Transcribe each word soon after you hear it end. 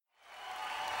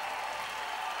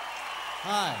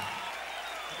Hi.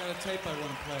 I got a tape I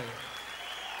want to play.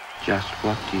 Just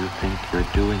what do you think you're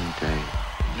doing,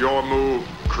 Dave? Your move,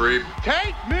 creep.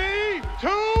 Take me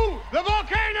to the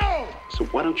volcano! So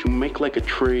why don't you make like a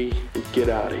tree and get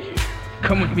out of here?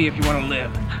 Come with me if you want to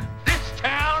live. This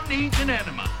town needs an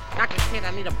enema. Dr. Kid,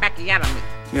 I need a backiotomy.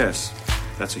 Yes,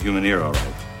 that's a human ear, all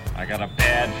right. I got a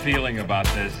bad feeling about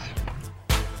this.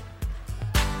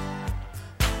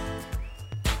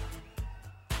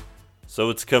 So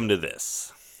it's come to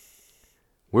this.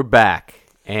 We're back,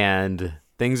 and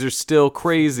things are still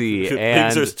crazy.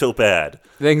 And Things are still bad.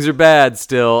 Things are bad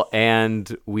still,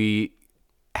 and we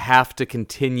have to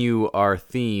continue our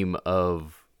theme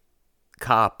of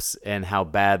cops and how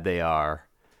bad they are,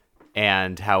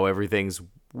 and how everything's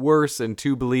worse and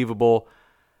too believable.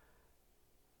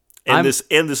 And this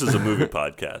is a movie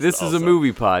podcast. This also. is a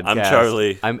movie podcast. I'm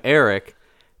Charlie. I'm Eric,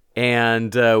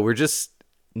 and we're just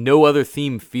no other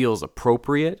theme feels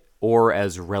appropriate or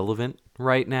as relevant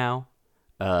right now.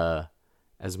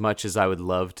 As much as I would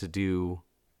love to do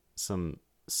some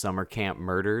summer camp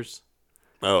murders.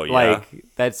 Oh yeah, like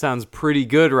that sounds pretty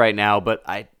good right now. But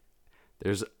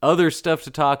there's other stuff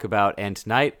to talk about, and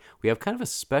tonight we have kind of a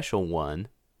special one,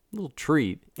 a little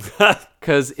treat,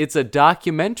 because it's a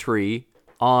documentary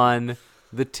on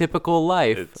the typical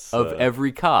life of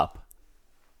every cop.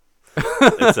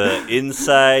 It's an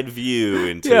inside view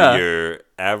into your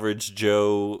average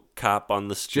Joe cop on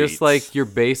the streets. Just like your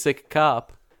basic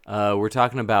cop. We're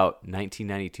talking about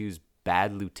 1992's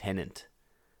Bad Lieutenant.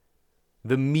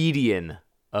 The median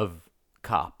of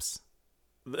cops.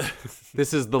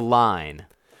 This is the line.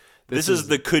 This is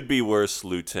the could be worse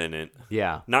lieutenant.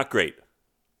 Yeah. Not great.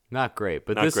 Not great,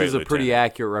 but Not this great, is a pretty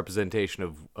Lieutenant. accurate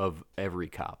representation of every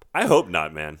cop. I hope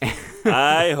not, man.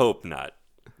 I hope not.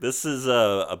 This is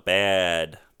a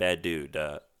bad dude.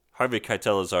 Harvey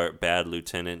Keitel is our bad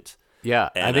lieutenant. Yeah,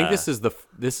 And, I think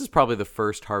this is probably the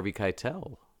first Harvey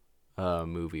Keitel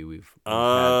movie we've had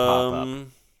pop up.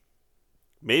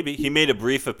 Maybe he made a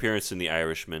brief appearance in The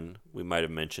Irishman. We might have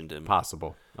mentioned him.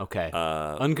 Possible. Okay.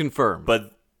 Unconfirmed.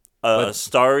 But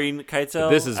starring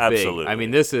Keitel, this is absolutely. big. I mean,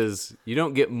 this is you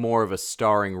don't get more of a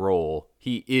starring role.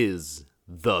 He is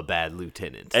the Bad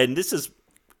Lieutenant. And this is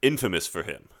infamous for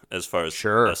him as far as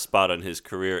Sure. a spot on his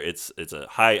career. It's a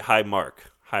high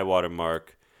mark, high water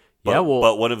mark. But, Yeah, well-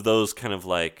 but one of those kind of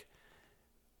like,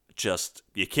 just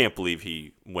you can't believe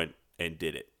he went and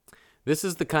did it. This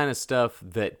is the kind of stuff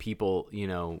that people,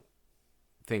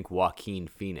 think Joaquin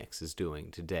Phoenix is doing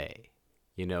today.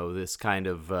 This kind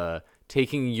of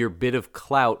taking your bit of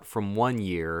clout from one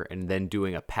year and then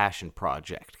doing a passion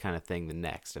project kind of thing the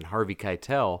next. And Harvey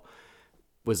Keitel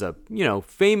was a,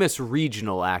 famous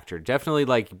regional actor. Definitely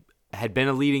had been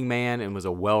a leading man and was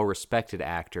a well-respected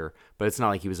actor, but it's not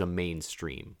like he was a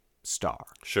mainstream star.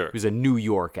 Sure. He was a New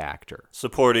York actor.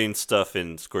 Supporting stuff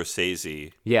in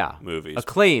Scorsese movies.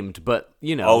 Acclaimed, but,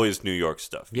 Always New York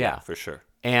stuff. Yeah. For sure.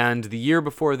 And the year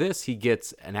before this, he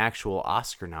gets an actual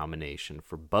Oscar nomination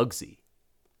for Bugsy.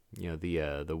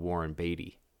 The Warren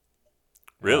Beatty.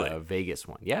 Really? Vegas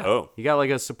one. Yeah. Oh. He got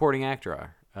a supporting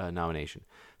actor nomination.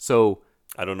 So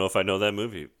I don't know if I know that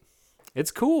movie.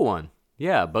 it's a cool one.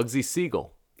 Yeah, Bugsy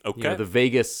Siegel. Okay. The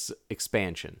Vegas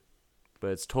expansion.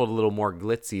 But it's told a little more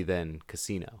glitzy than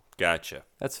Casino. Gotcha.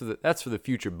 That's for the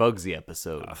future Bugsy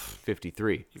episode,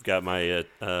 53. You've got my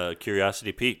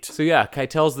curiosity piqued. So yeah,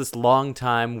 Keitel's this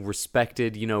long-time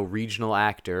respected, regional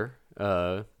actor,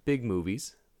 big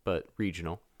movies, but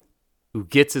regional, who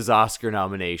gets his Oscar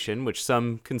nomination, which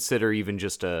some consider even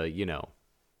just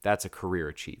that's a career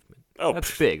achievement. Oh,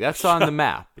 that's big. That's on the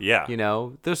map. Yeah.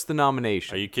 Just the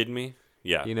nomination. Are you kidding me?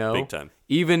 Yeah. Big time.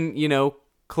 Even,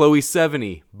 Chloe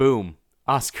Sevigny, boom,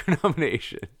 Oscar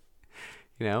nomination.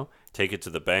 Take it to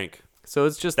the bank. So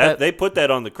it's just That they put that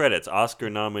on the credits. Oscar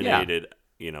nominated.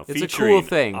 it's Featuring a cool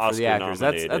thing for the Oscar actors.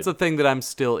 nominated. That's a thing that I'm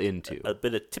still into. A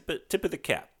bit of tip of the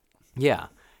cap. Yeah.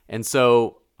 And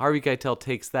so Harvey Keitel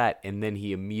takes that and then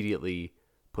he immediately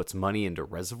puts money into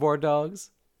Reservoir Dogs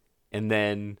and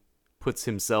then puts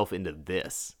himself into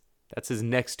this. That's his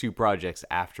next two projects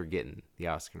after getting the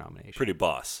Oscar nomination. Pretty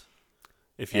boss,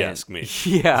 if you ask me.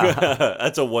 Yeah.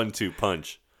 That's a 1-2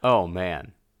 punch. Oh,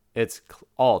 man. It's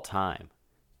all time.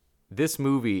 This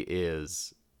movie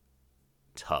is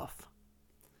tough.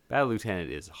 Bad Lieutenant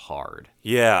is hard.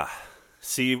 Yeah.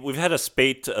 See, we've had a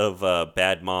spate of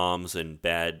bad moms and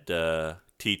bad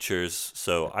teachers,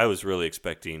 so I was really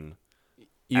expecting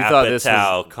You thought this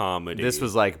was comedy. This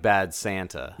was like Bad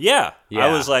Santa. Yeah. Yeah,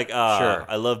 I was like, sure.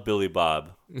 I love Billy Bob.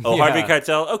 Oh, Yeah. Harvey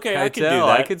Keitel? Okay, I can do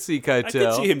that. I could see Keitel. I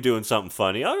could see him doing something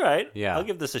funny. All right. Yeah. I'll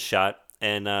give this a shot.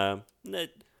 And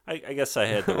I guess I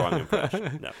had the wrong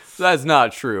impression. No, So that's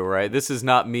not true, right? This is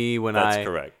not me that's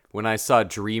correct. when I saw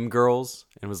Dreamgirls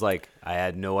and was like, I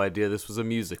had no idea this was a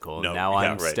musical. And No, now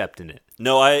yeah, I'm right. stepped in it.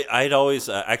 No, I'd always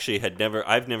actually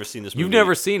I've never seen this movie. You've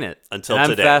never seen it until and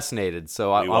today. I'm fascinated,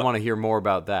 so I We wa- want to hear more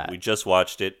about that. We just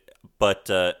watched it, but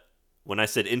when I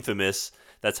said infamous,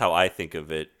 that's how I think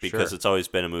of it because Sure. it's always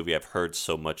been a movie I've heard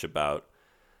so much about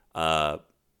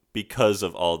because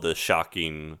of all the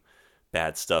shocking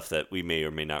bad stuff that we may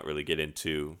or may not really get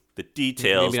into the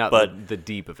details. Maybe not but the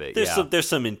deep of it. there's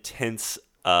some intense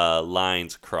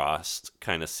lines crossed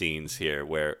kind of scenes here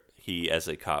where he, as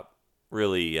a cop,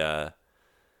 really.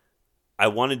 I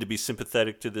wanted to be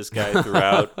sympathetic to this guy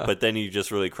throughout, but then he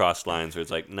just really crossed lines where it's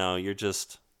like, no, you're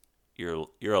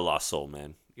a lost soul,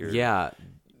 man. You're out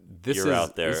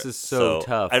there. This is so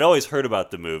tough. I'd always heard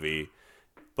about the movie,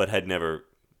 but had never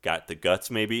got the guts,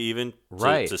 maybe even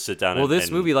to sit down. Well, this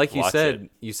and movie, like you watch said,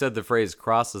 it. you said the phrase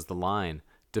 "crosses the line."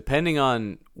 Depending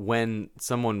on when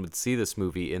someone would see this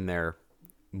movie in their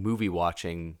movie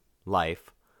watching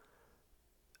life,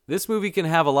 this movie can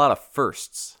have a lot of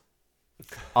firsts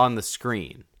on the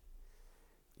screen.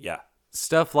 Yeah,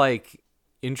 Stuff like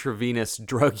intravenous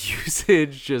drug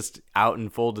usage just out in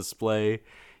full display,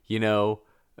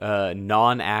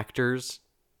 non-actors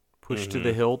pushed to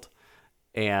the hilt,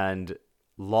 and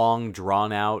long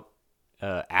drawn out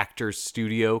actors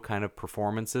studio kind of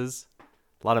performances.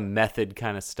 A lot of method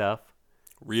kind of stuff.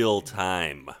 real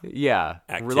time. Yeah,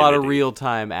 Activity. a lot of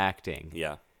real-time acting.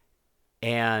 Yeah,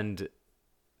 And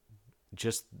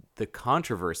just the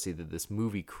controversy that this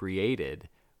movie created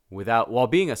while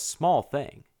being a small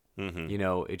thing. mm-hmm.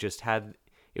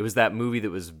 It was that movie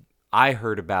that I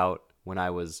heard about when I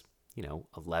was,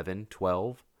 11,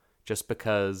 12, just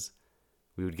because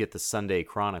we would get the Sunday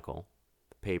Chronicle,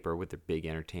 the paper with the big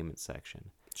entertainment section.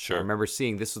 Sure. I remember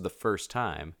seeing this was the first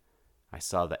time I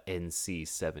saw the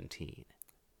NC-17.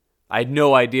 I had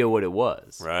no idea what it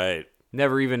was. Right.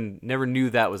 Never knew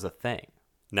that was a thing.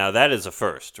 Now that is a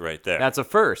first right there. That's a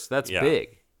first. That's Yeah.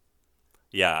 big.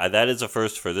 Yeah, that is a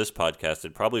first for this podcast,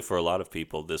 and probably for a lot of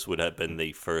people, this would have been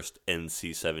the first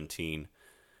NC-17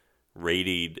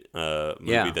 rated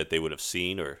movie that they would have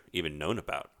seen or even known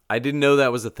about. I didn't know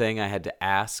that was a thing. I had to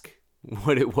ask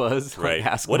what it was. Right.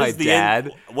 Ask What my is the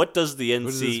dad. what does the NC What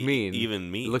does this mean? even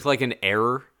mean? It looked like an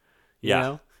error.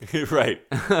 yeah. Right.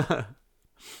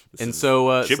 And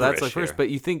so that's gibberish like first. here.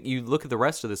 But you look at the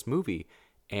rest of this movie,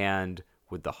 and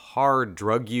with the hard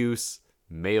drug use,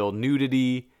 male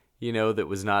nudity, that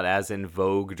was not as in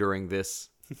vogue during this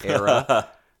era.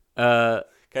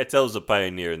 Keitel's a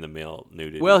pioneer in the male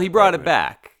nudity. Well, he brought it department.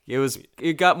 back.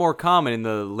 It got more common in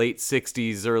the late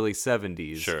 '60s, early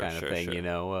 '70s kind of thing.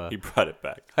 Sure. He brought it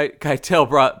back. Keitel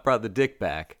brought the dick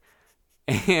back,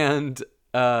 and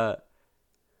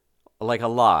like a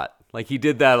lot. Like he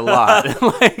did that a lot.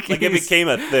 like Like it became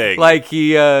a thing. Like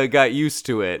he got used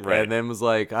to it, Right. and then was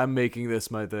like, "I'm making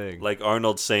this my thing." Like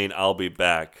Arnold saying, "I'll be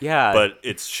back." Yeah. But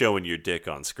it's showing your dick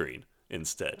on screen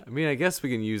instead. I mean, I guess we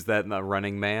can use that in the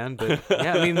Running Man, but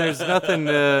yeah, I mean, there's nothing.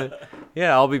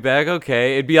 Yeah, I'll be back.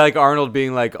 Okay, it'd be like Arnold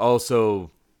being like, "Also,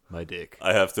 my dick."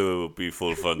 I have to be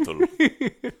full frontal.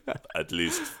 At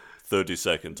least 30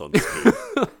 seconds on the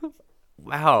screen.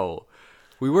 Wow,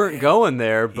 we weren't going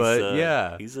there, but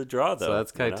yeah, He's a draw, though. so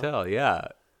that's you know? Keitel. Yeah,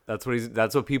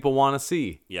 that's what people want to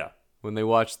see Yeah. when they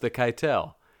watch the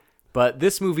Keitel. But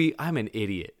this movie, I'm an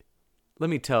idiot. Let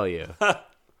me tell you.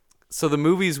 So the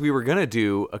movies we were gonna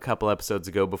do a couple episodes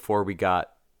ago, before we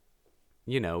got,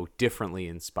 differently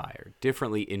inspired,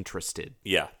 differently interested,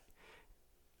 Yeah.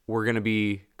 were gonna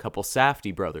be a couple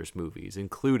Safdie brothers movies,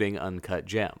 including Uncut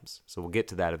Gems. So we'll get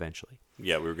to that eventually.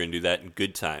 Yeah, we were going to do that in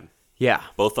good time. Yeah.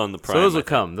 Both on the Prime. So those I will think.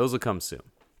 come. Those will come soon.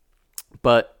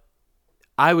 But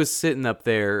I was sitting up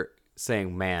there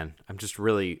saying, man,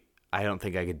 I don't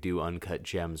think I could do Uncut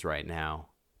Gems right now,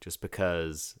 just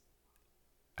because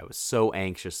I was so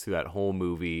anxious through that whole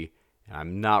movie, and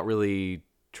I'm not really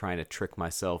trying to trick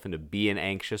myself into being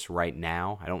anxious right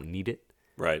now. I don't need it.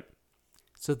 Right.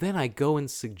 So then I go and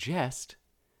suggest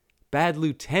Bad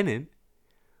Lieutenant,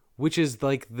 which is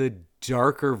like the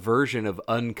darker version of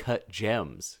Uncut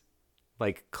Gems.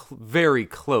 Like very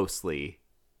closely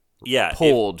Yeah.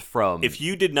 pulled from. If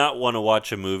you did not want to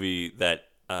watch a movie that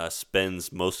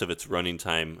spends most of its running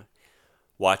time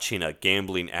watching a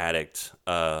gambling addict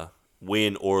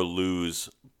win or lose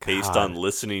based on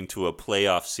listening to a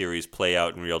playoff series play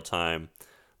out in real time,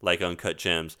 like Uncut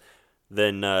Gems,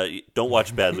 then don't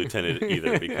watch Bad Lieutenant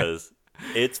either, because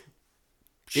it's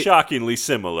shockingly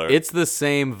similar. It's the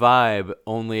same vibe,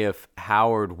 only if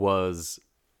Howard was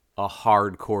a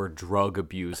hardcore drug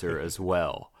abuser as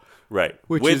well. Right.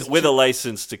 Which with a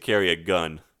license to carry a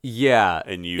gun. Yeah.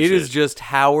 And use it is it. just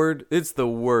Howard. It's the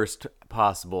worst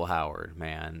possible Howard,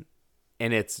 man.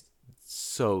 And it's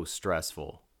so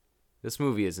stressful. This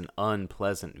movie is an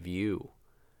unpleasant view.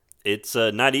 It's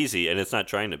not easy, and it's not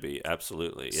trying to be.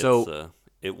 Absolutely. So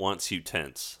it wants you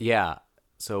tense. Yeah.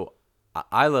 So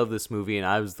I love this movie, and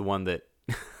I was the one that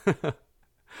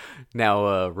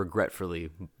now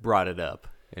regretfully brought it up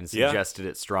and suggested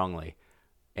it strongly.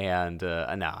 And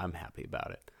now I'm happy about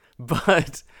it.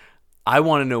 But I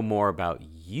want to know more about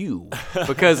you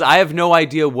because I have no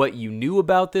idea what you knew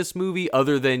about this movie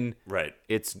other than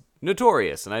it's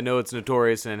notorious. And I know it's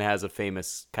notorious and it has a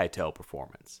famous Keitel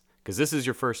performance because this is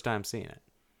your first time seeing it.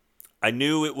 I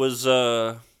knew it was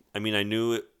I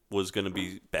knew it was going to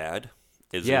be bad.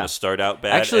 It was going to start out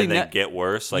bad and then get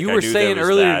worse. Like, you I were knew saying there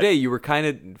was earlier that. today, you were kind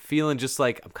of feeling just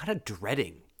like, I'm kind of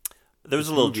dreading. There was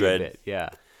a little dread. Bit. Yeah.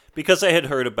 Because I had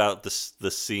heard about the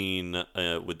scene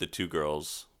with the two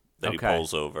girls that he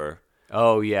pulls over.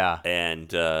 Oh, yeah. And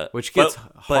which gets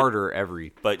harder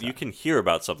every But time. you can hear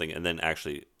about something and then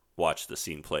actually watch the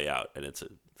scene play out, and it's a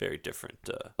very different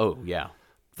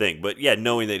thing. But yeah,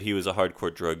 knowing that he was a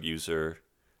hardcore drug user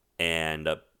and,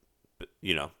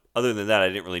 other than that, I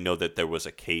didn't really know that there was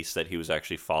a case that he was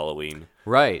actually following.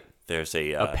 Right. There's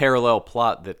a parallel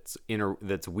plot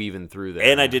that's weaving through there.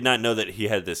 And I did not know that he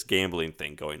had this gambling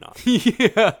thing going on.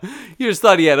 Yeah. You just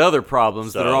thought he had other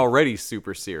problems that are already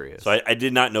super serious. So I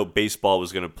did not know baseball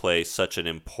was going to play such an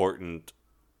important,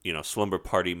 Slumber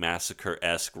Party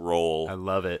Massacre-esque role. I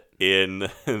love it. In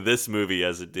this movie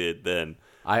as it did then.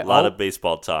 A lot of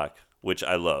baseball talk, which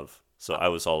I love. So I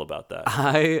was all about that.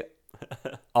 I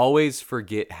always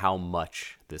forget how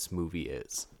much this movie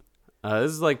is.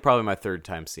 This is like probably my third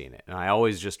time seeing it, and I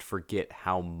always just forget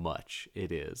how much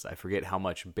it is. I forget how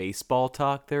much baseball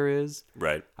talk there is.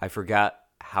 Right. I forgot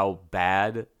how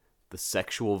bad the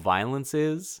sexual violence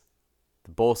is.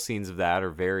 Both scenes of that are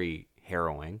very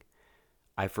harrowing.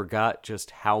 I forgot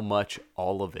just how much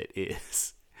all of it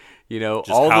is. Just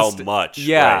how much.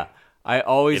 Yeah. Right. I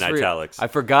always in italics. I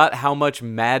forgot how much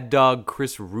Mad Dog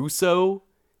Chris Russo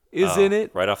is in it.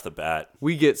 Right off the bat.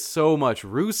 We get so much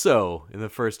Russo in the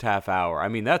first half hour. I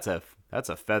mean, that's a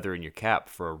feather in your cap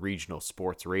for a regional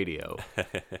sports radio.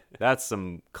 That's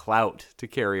some clout to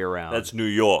carry around. That's New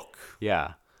York.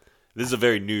 Yeah. This is a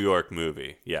very New York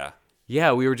movie. Yeah.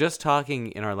 Yeah, we were just talking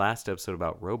in our last episode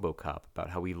about RoboCop, about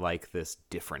how we like this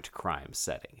different crime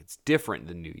setting. It's different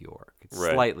than New York. It's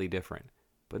slightly different.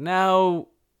 But now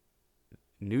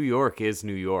New York is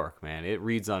New York, man. It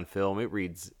reads on film. It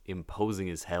reads imposing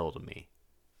as hell to me.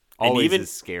 Always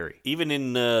is scary. Even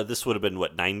in, this would have been,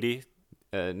 90?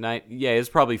 Yeah, it's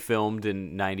probably filmed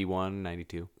in 91,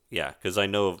 92. Yeah, because I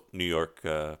know of New York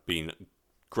being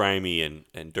grimy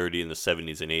and dirty in the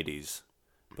 70s and 80s.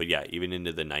 But yeah, even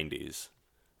into the 90s,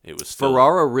 it was still...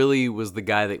 Ferrara really was the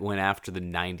guy that went after the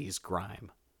 90s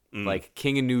grime. Like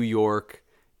King of New York,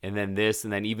 and then this,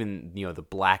 and then even, the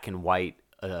black and white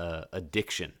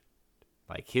Addiction.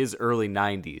 Like his early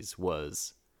 90s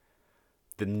was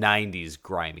the 90s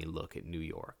grimy look at New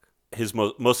York.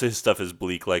 Most of his stuff is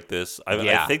bleak like this.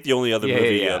 I think the only other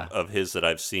movie of his that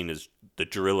I've seen is The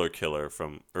Driller Killer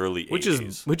from early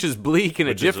 80s. Which is bleak in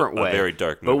a different way. A very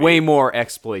dark movie. But way more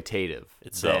exploitative.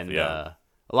 Itself, than, a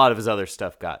lot of his other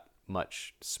stuff got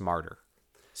much smarter.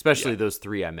 Especially those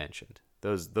three I mentioned.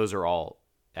 Those are all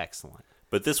excellent.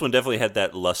 But this one definitely had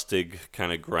that Lustig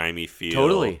kind of grimy feel.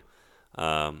 Totally.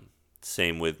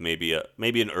 Same with maybe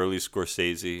an early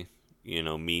Scorsese,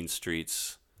 Mean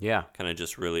Streets. Yeah. Kind of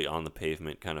just really on the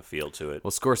pavement kind of feel to it.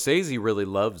 Well, Scorsese really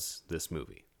loves this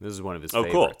movie. This is one of his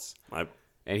favorites. Cool.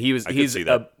 And he's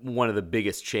one of the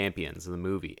biggest champions of the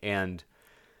movie. And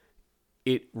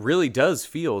it really does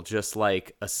feel just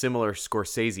like a similar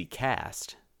Scorsese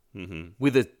cast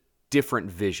with a different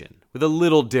vision, with a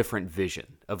little different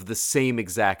vision of the same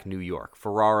exact New York.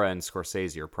 Ferrara and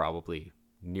Scorsese are probably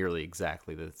nearly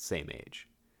exactly the same age.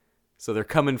 So they're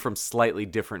coming from slightly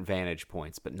different vantage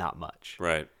points, but not much.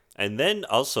 Right. And then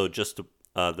also just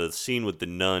the scene with the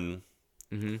nun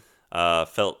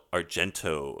felt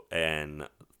Argento and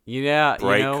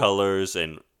bright colors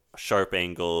and sharp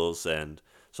angles. And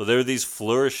so there are these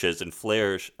flourishes and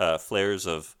flares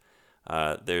of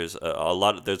there's a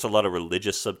lot of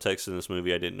religious subtext in this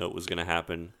movie. I didn't know it was going to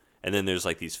happen. And then there's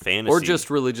like these fantasy... Or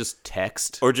just religious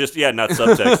text. Or just, not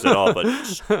subtext at all, but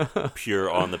just pure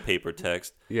on the paper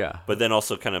text. Yeah. But then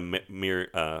also kind of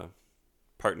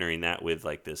partnering that with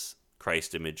like this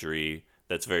Christ imagery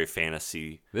that's very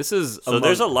fantasy. This is... So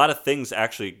there's a lot of things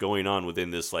actually going on within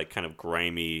this like kind of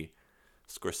grimy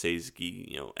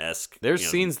Scorsese, esque. There's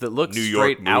scenes that look New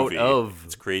York straight out movie. of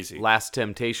It's crazy. Last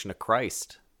Temptation of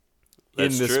Christ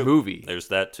That's in this true. movie. There's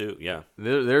that too. Yeah.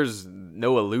 There's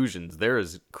no illusions.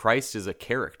 Christ is a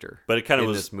character. But it kind of in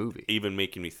was this movie. even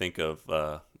making me think of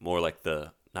more like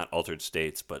the not Altered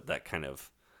States, but that kind of.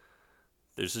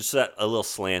 There's just a little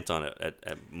slant on it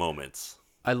at moments.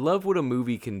 I love what a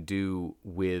movie can do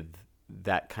with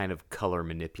that kind of color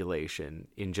manipulation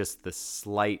in just the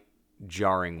slight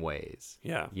jarring ways.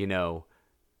 Yeah.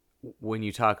 When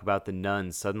you talk about The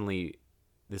Nun, suddenly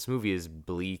this movie is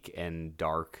bleak and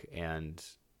dark and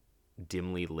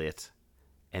dimly lit.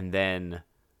 And then,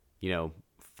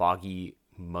 foggy,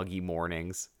 muggy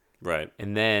mornings. Right.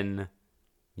 And then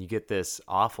you get this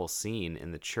awful scene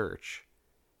in the church.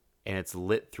 And it's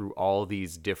lit through all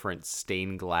these different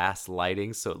stained glass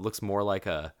lighting, so it looks more like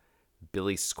a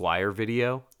Billy Squier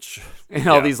video. And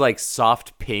all these like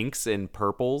soft pinks and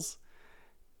purples.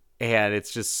 And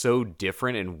it's just so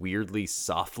different and weirdly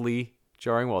softly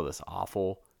jarring. Well, this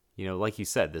awful, like you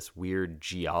said, this weird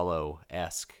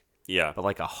giallo-esque. Yeah. But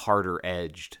like a harder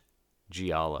edged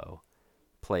giallo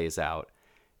plays out.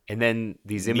 And then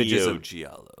these images of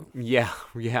Giallo. Yeah.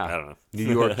 I don't know.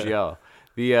 New York giallo.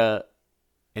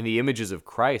 And the images of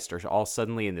Christ are all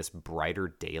suddenly in this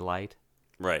brighter daylight.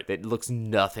 Right. That looks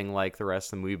nothing like the rest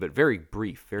of the movie, but very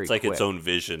brief, very quick. It's like its own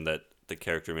vision that the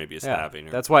character maybe is having.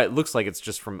 That's why it looks like it's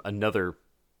just from another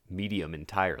medium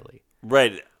entirely.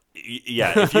 Right.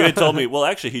 Yeah. If you had told me, well,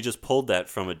 actually, he just pulled that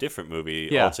from a different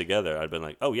movie altogether, I'd been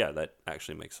like, oh, yeah, that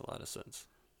actually makes a lot of sense.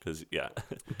 Because,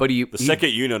 But the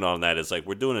second unit on that is like,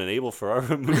 we're doing an Abel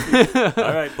Ferrara movie.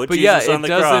 All right, put Jesus on the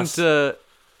cross.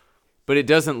 But it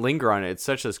doesn't linger on it. It's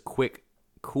such a quick,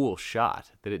 cool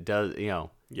shot that it does,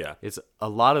 Yeah. It's a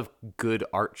lot of good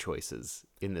art choices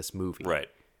in this movie. Right.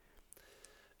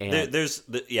 And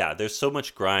there's so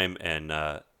much grime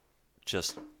and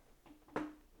just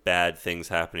bad things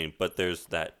happening, but there's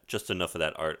just enough of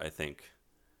that art, I think,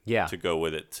 to go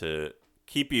with it to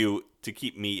keep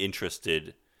me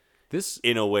interested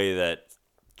in a way that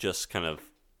just kind of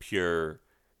pure,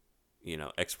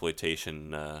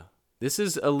 exploitation. This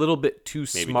is a little bit too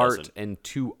smart doesn't. and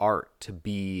too art to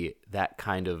be that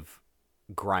kind of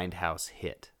grindhouse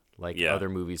hit like other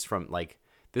movies from like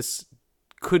this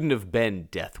couldn't have been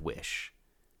Death Wish.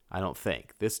 I don't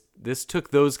think this took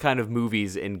those kind of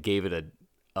movies and gave it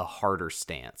a harder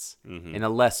stance and a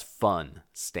less fun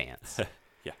stance.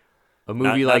 Yeah, a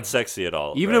movie not like sexy at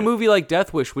all. Even right? a movie like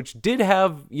Death Wish, which did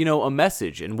have a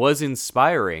message and was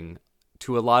inspiring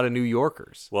to a lot of New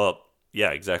Yorkers. Well.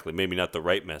 Yeah, exactly. Maybe not the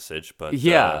right message, but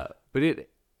but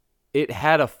it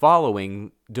had a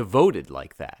following devoted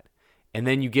like that. And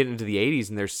then you get into the 80s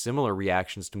and there's similar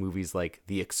reactions to movies like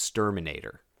The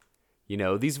Exterminator.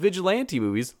 These vigilante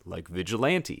movies, like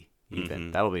Vigilante,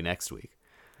 even. That'll be next week.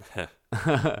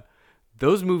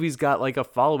 Those movies got like a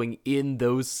following in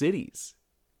those cities.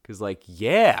 Because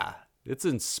it's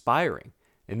inspiring.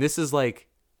 And this is like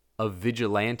a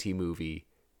vigilante movie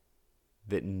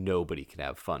that nobody can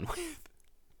have fun with.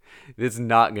 It's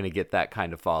not going to get that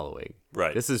kind of following.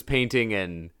 Right. This is painting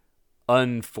an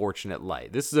unfortunate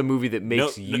light. This is a movie that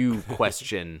makes you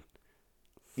question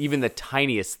even the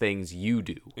tiniest things you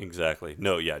do. Exactly.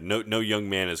 No young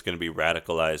man is going to be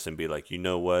radicalized and be like, you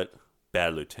know what?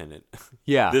 Bad lieutenant.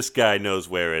 Yeah. This guy knows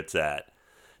where it's at.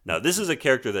 Now, this is a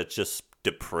character that's just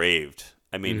depraved.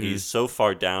 I mean, he's so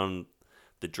far down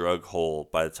the drug hole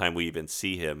by the time we even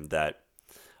see him that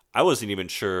I wasn't even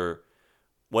sure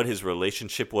what his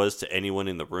relationship was to anyone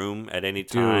in the room at any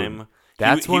time. Dude,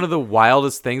 that's one of the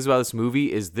wildest things about this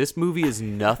movie is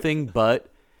nothing but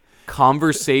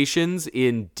conversations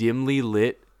in dimly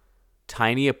lit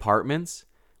tiny apartments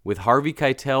with Harvey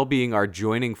Keitel being our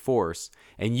joining force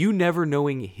and you never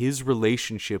knowing his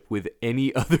relationship with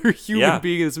any other human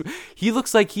being in this movie. He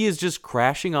looks like he is just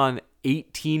crashing on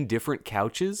 18 different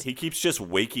couches. He keeps just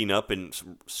waking up in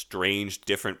strange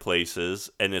different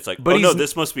places and it's like, but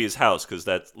this must be his house because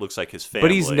that looks like his family.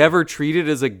 But he's never treated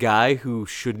as a guy who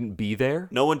shouldn't be there.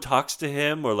 No one talks to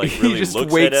him or like really he just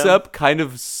looks wakes at him. up kind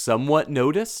of somewhat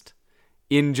noticed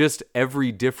in just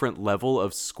every different level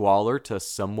of squalor to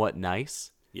somewhat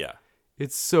nice. Yeah.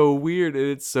 It's so weird and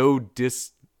it's so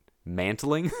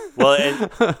dismantling. Well, and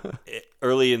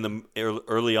early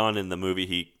on in the movie,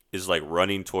 he is like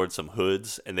running towards some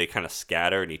hoods and they kind of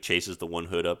scatter and he chases the one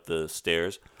hood up the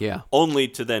stairs. Yeah. Only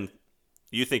to then,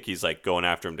 you think he's like going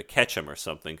after him to catch him or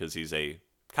something because he's a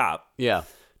cop. Yeah.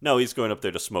 No, he's going up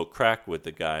there to smoke crack with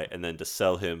the guy and then to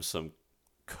sell him some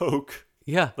coke.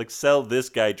 Yeah. Like sell this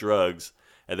guy drugs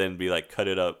and then be like, cut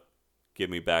it up, give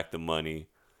me back the money.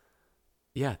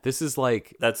 Yeah, this is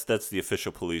like That's the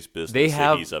official police business they that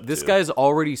have he's up this to. guy's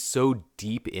already so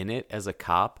deep in it as a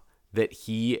cop that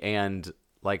he and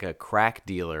like a crack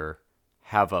dealer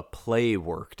have a play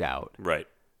worked out Right.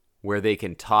 where they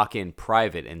can talk in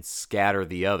private and scatter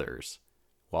the others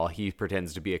while he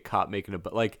pretends to be a cop making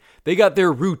like they got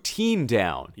their routine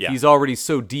down. Yeah. He's already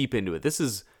so deep into it. This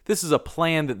is a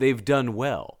plan that they've done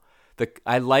well.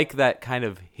 I like that kind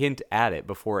of hint at it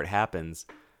before it happens.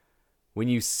 When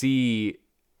you see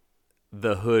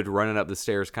the Hood running up the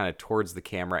stairs kind of towards the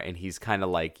camera, and he's kind of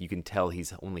like, you can tell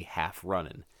he's only half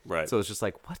running. Right. So it's just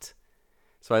like, what?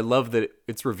 So I love that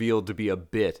it's revealed to be a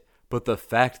bit, but the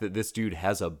fact that this dude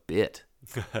has a bit.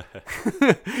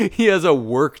 He has a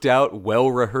worked out,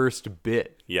 well-rehearsed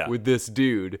bit with this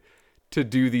dude to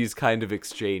do these kind of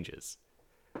exchanges.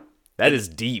 That is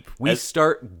deep. We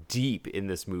start deep in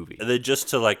this movie. And then just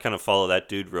to like kind of follow that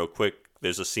dude real quick,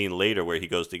 there's a scene later where he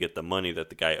goes to get the money that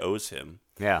the guy owes him.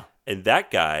 Yeah. And that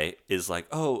guy is like,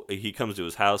 oh, he comes to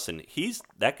his house, and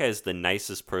that guy's the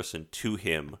nicest person to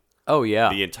him. Oh, yeah.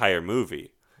 The entire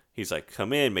movie. He's like,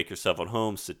 come in, make yourself at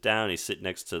home, sit down. He's sitting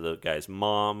next to the guy's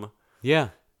mom. Yeah.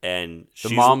 And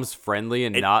the mom's friendly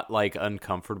and not like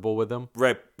uncomfortable with him.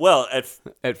 Right. Well,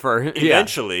 at first,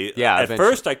 eventually. Yeah. At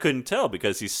first, I couldn't tell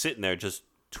because he's sitting there just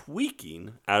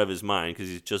tweaking out of his mind because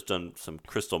he's just done some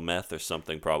crystal meth or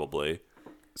something probably.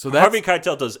 So that's, Harvey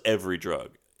Keitel does every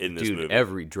drug in this movie.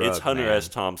 Every drug. It's Hunter man. S.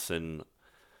 Thompson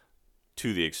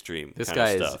to the extreme. This kind guy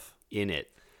of stuff. is in it.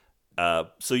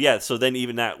 So then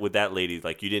even that with that lady,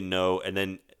 like you didn't know, and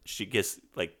then she gives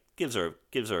her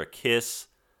a kiss.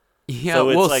 Yeah, so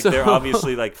it's well, like they're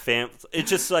obviously like It's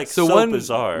just like so one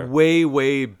bizarre.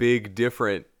 Way big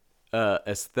different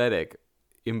aesthetic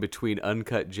in between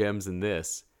Uncut Gems and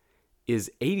this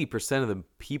is 80% of the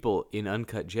people in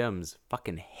Uncut Gems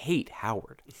fucking hate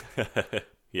Howard.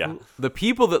 Yeah, the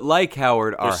people that like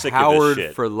Howard are sick of this Howard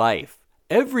shit. for life.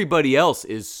 Everybody else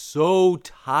is so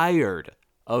tired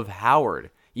of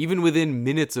Howard, even within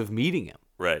minutes of meeting him.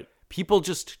 Right. People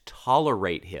just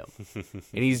tolerate him, and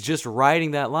he's just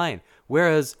riding that line.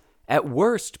 Whereas, at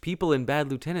worst, people in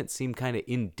Bad Lieutenant seem kind of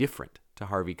indifferent to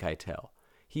Harvey Keitel.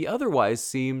 He otherwise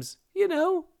seems,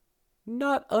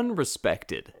 not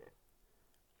unrespected.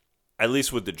 At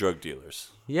least with the drug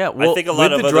dealers. Yeah, well, I think a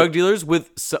lot with of the drug dealers,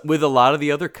 with a lot of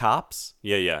the other cops,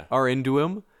 yeah, are into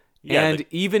him. Yeah, and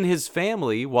even his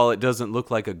family, while it doesn't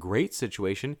look like a great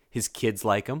situation, his kids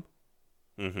like him.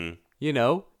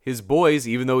 Mm-hmm. His boys,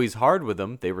 even though he's hard with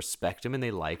them, they respect him and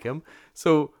they like him.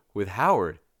 So with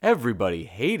Howard, everybody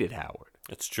hated Howard.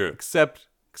 That's true. Except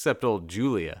old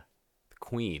Julia, the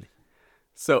queen.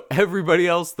 So everybody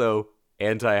else, though,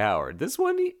 anti-Howard. This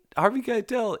one, Harvey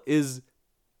Keitel, is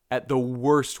at the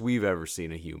worst we've ever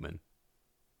seen a human.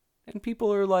 And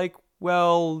people are like,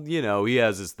 well, he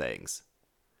has his things.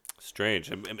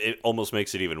 Strange. It almost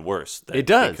makes it even worse. It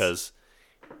does. Because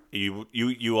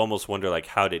you almost wonder, like,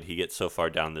 how did he get so far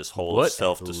down this whole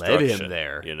self-destruction? What led him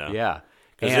there? Yeah.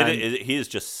 Because he is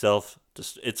just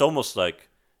it's almost like,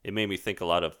 it made me think a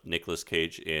lot of Nicolas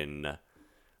Cage in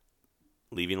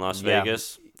Leaving Las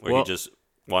Vegas, where he just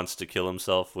wants to kill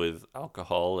himself with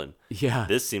alcohol. And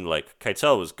this seemed like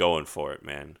Keitel was going for it,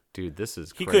 man. Dude, this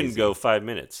is crazy. He couldn't go 5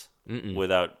 minutes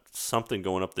without something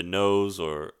going up the nose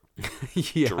or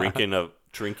drinking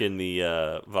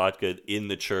the vodka in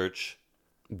the church.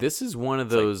 This is one of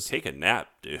those... Like, take a nap,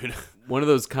 dude. One of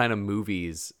those kind of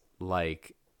movies,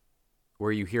 like,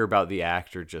 where you hear about the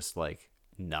actor just, like,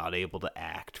 not able to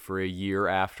act for a year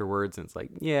afterwards, and it's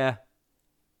like, yeah,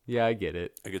 I get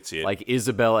it. I could see it. Like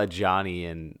Isabelle Adjani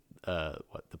in,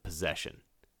 The Possession.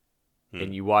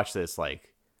 And you watch this,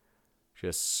 like,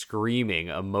 just screaming,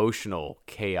 emotional,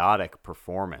 chaotic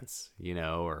performance,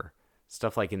 or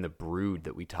stuff like in The Brood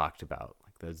that we talked about.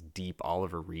 Those deep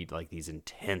Oliver Reed, like these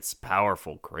intense,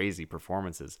 powerful, crazy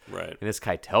performances. Right. And this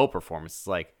Keitel performance is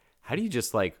like, how do you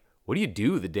just like, what do you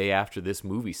do the day after this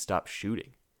movie stops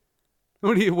shooting?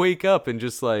 When do you wake up and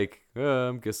just like,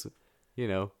 I'm guess,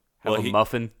 have a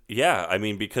muffin? Yeah, I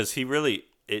mean, because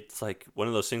it's like one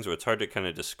of those things where it's hard to kind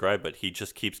of describe, but he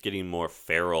just keeps getting more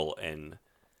feral and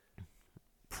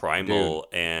primal.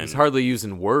 Dude, and he's hardly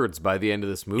using words by the end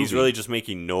of this movie. He's really just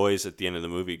making noise at the end of the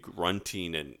movie,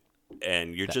 grunting,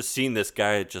 and you're just seeing this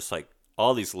guy just like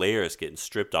all these layers getting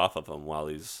stripped off of him while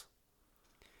he's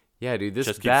dude, this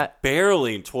just keeps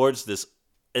barreling towards this,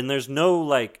 and there's no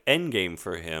like end game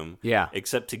for him,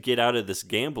 except to get out of this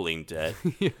gambling debt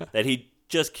that he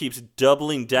just keeps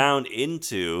doubling down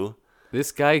into.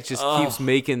 This guy just keeps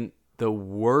making the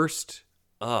worst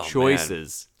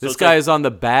choices. So this guy is on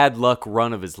the bad luck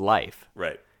run of his life,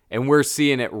 right? And we're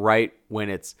seeing it right when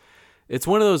it's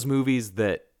one of those movies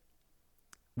that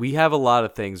we have a lot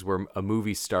of things where a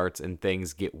movie starts and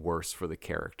things get worse for the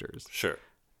characters. Sure.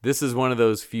 This is one of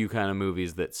those few kind of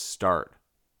movies that start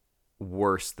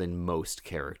worse than most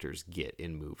characters get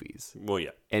in movies. Well,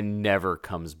 yeah. And never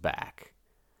comes back.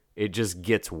 It just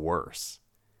gets worse.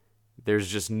 There's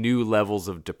just new levels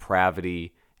of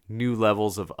depravity, new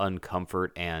levels of uncomfort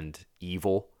and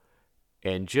evil,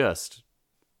 and just,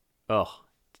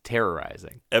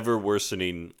 terrorizing. Ever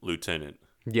worsening lieutenant.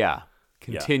 Yeah.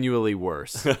 Continually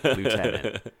worse,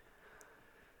 lieutenant.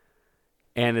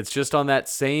 And it's just on that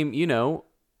same,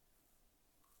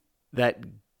 that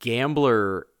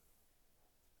gambler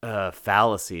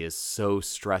fallacy is so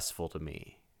stressful to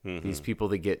me. Mm-hmm. These people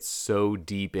that get so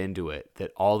deep into it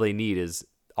that all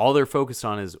they're focused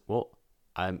on is, well,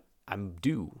 I'm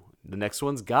due. The next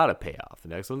one's got to pay off. The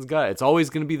next one's it's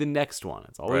always going to be the next one.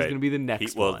 It's always going to be the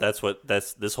next one. Well,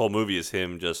 this whole movie is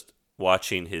him just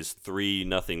watching his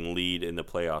 3-0 lead in the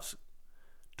playoffs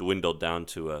dwindle down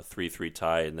to a 3-3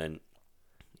 tie, and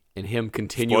him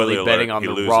continually betting on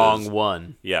the wrong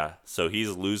one. Yeah, so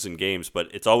he's losing games, but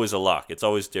it's always a lock. It's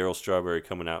always Darryl Strawberry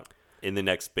coming out in the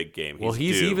next big game.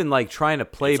 He's even trying to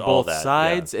play both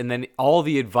sides, and then all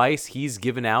the advice he's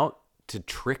given out to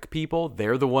trick people,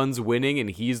 they're the ones winning,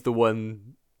 and he's the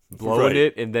one blowing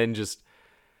it, and then just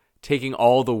taking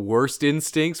all the worst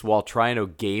instincts while trying to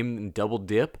game and double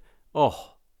dip.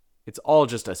 Oh, it's all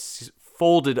just a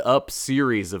folded up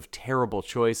series of terrible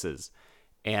choices,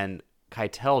 and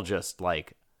Keitel just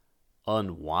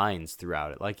unwinds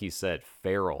throughout it. Like you said,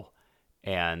 feral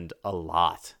and a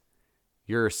lot.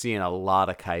 You're seeing a lot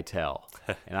of Keitel,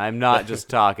 and I'm not just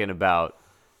talking about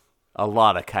a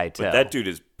lot of Keitel. But that dude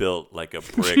is built like a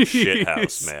brick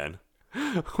shithouse, man.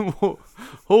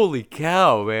 Holy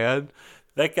cow, man!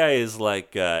 That guy is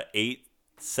like 8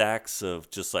 sacks of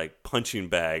just punching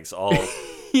bags, all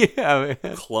man,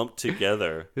 clumped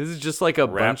together. This is just like a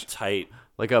wrapped tight,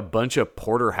 like a bunch of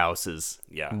porterhouses,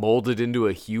 molded into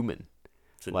a human.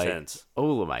 It's intense.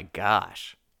 Oh my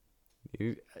gosh,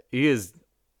 he is.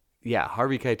 Yeah,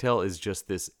 Harvey Keitel is just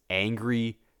this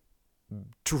angry,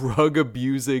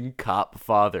 drug-abusing cop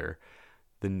father.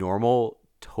 The normal,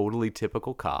 totally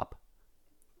typical cop.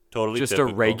 Totally just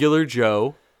typical. A regular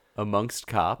Joe amongst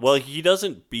cops. Well, he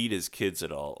doesn't beat his kids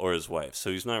at all, or his wife,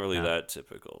 so he's not really that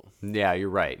typical. Yeah, you're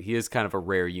right. He is kind of a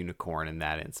rare unicorn in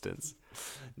that instance.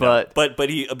 But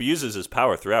he abuses his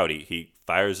power throughout. He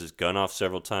fires his gun off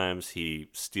several times. He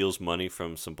steals money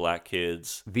from some black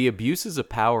kids. The abuses of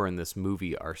power in this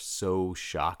movie are so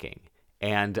shocking.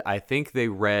 And I think they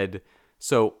read...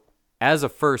 So, as a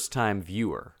first-time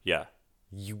viewer... Yeah.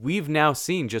 We've now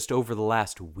seen just over the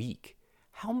last week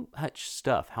how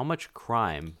much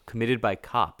crime committed by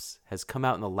cops has come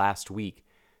out in the last week.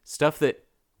 Stuff that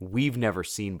we've never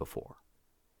seen before.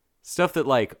 Stuff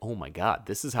that oh my God,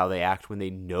 this is how they act when they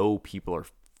know people are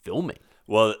filming.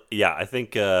 Well, yeah, I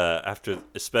think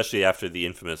especially after the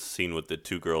infamous scene with the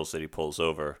 2 girls that he pulls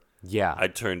over. Yeah. I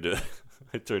turned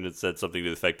and said something to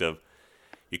the effect of,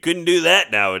 "You couldn't do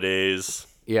that nowadays.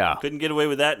 Yeah. Couldn't get away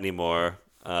with that anymore."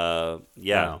 No.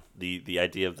 The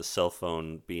idea of the cell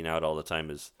phone being out all the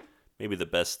time is maybe the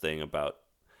best thing about.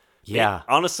 Yeah.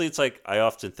 Honestly, it's I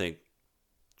often think,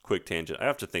 quick tangent, I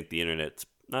often think the internet's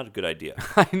not a good idea.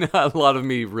 I know a lot of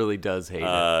me really does hate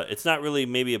it. It's not really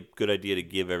maybe a good idea to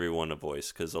give everyone a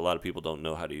voice because a lot of people don't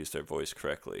know how to use their voice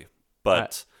correctly.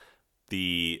 But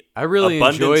I really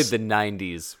enjoyed the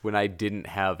 90s when I didn't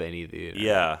have any of the internet.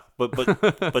 Yeah,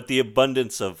 but the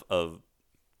abundance of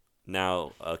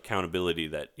now accountability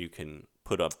that you can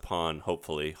put upon,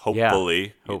 hopefully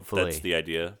that's the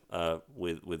idea,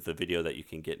 with the video that you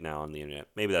can get now on the internet.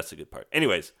 Maybe that's a good part.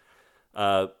 Anyways,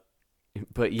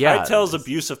 but yeah, Keitel's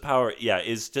abuse of power,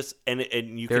 is just and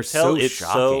you can tell so it's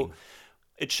shocking.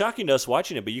 It's shocking to us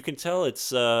watching it, but you can tell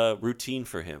it's routine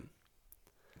for him.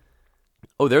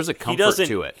 Oh, there's a comfort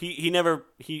to it. He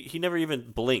never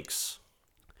even blinks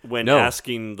when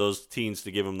asking those teens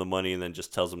to give him the money, and then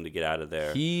just tells them to get out of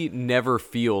there. He never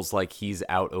feels like he's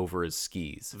out over his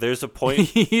skis. There's a point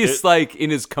he's in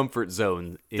his comfort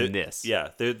zone in this. Yeah,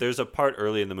 there's a part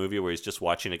early in the movie where he's just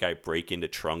watching a guy break into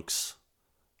trunks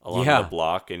along the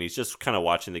block, and he's just kind of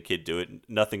watching the kid do it.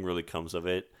 Nothing really comes of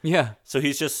it. Yeah. So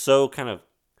he's just so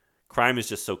crime is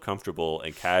just so comfortable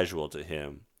and casual to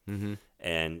him. Mm-hmm.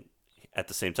 And at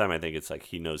the same time, I think it's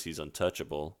he knows he's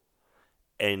untouchable.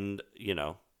 And,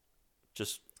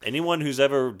 just anyone who's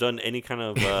ever done any kind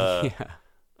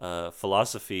of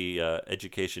philosophy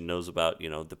education knows about,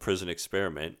 the prison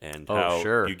experiment and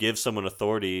how you give someone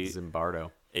authority. Zimbardo.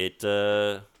 It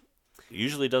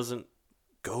usually doesn't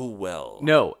go well.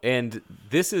 No, and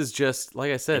this is just,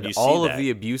 like I said, all of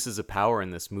the abuses of power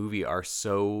in this movie are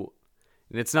so...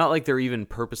 And it's not like they're even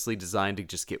purposely designed to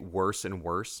just get worse and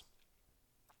worse,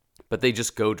 but they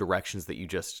just go directions that you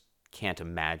just can't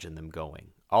imagine them going.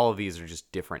 All of these are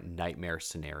just different nightmare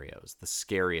scenarios, the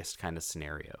scariest kind of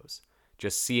scenarios.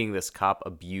 Just seeing this cop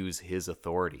abuse his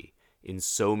authority in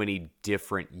so many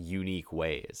different, unique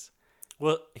ways.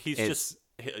 Well, he's just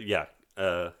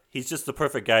the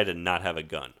perfect guy to not have a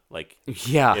gun. Like,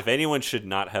 yeah, if anyone should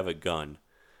not have a gun,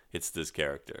 it's this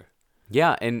character.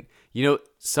 Yeah, and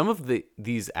some of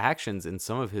these actions and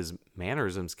some of his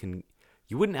mannerisms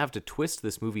you wouldn't have to twist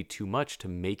this movie too much to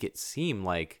make it seem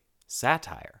like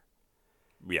satire.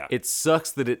 Yeah. It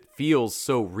sucks that it feels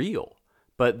so real,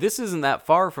 but this isn't that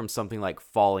far from something like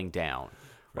Falling Down.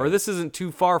 Right. Or this isn't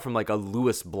too far from like a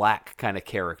Lewis Black kind of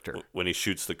character. When he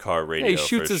shoots the car radio. Yeah, he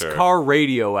shoots his car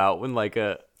radio out when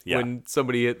when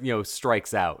somebody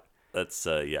strikes out. That's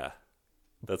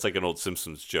That's like an old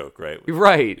Simpsons joke, right?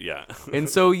 Right. Yeah. And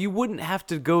so you wouldn't have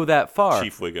to go that far.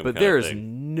 Chief Wiggum. But there's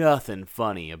nothing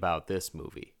funny about this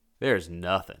movie. There's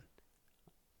nothing.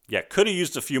 Yeah, could have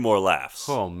used a few more laughs.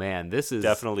 Oh man, this is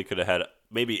definitely could have had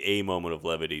maybe a moment of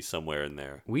levity somewhere in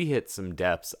there. We hit some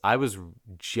depths. I was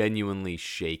genuinely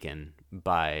shaken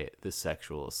by the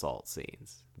sexual assault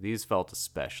scenes. These felt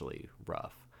especially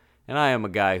rough. And I am a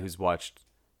guy who's watched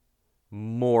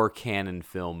more canon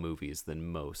film movies than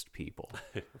most people.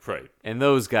 Right. And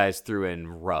those guys threw in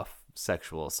rough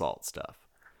sexual assault stuff.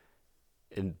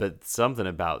 But something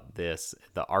about this,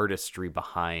 the artistry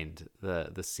behind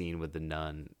the scene with the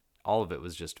nun, all of it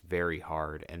was just very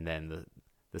hard. And then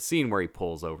the scene where he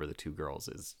pulls over the two girls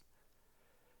is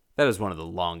one of the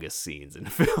longest scenes in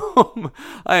film.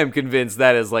 I am convinced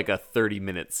that is like a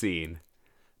 30-minute scene.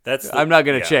 I'm not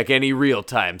going to check any real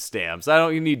time stamps. I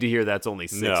don't need to hear that's only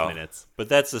 6 minutes. But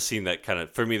that's the scene that kind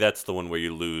of, for me, that's the one where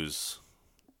you lose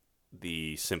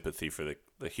the sympathy for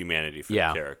the humanity for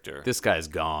the character. This guy's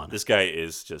gone. This guy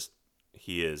is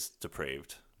he is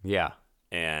depraved. Yeah.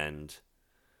 And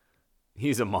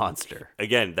he's a monster.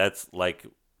 Again, that's like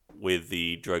with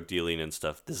the drug dealing and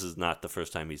stuff. This is not the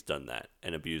first time he's done that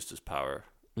and abused his power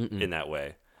in that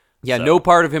way. Yeah, no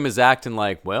part of him is acting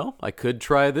like, well, I could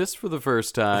try this for the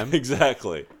first time.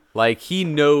 Exactly. Like, he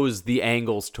knows the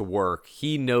angles to work.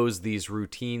 He knows these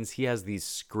routines. He has these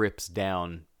scripts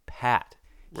down pat.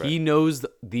 Right. He knows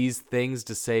these things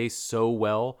to say so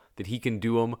well that he can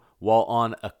do them while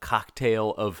on a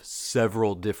cocktail of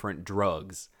several different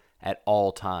drugs at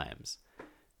all times.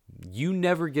 You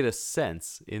never get a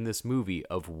sense in this movie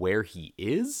of where he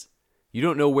is. You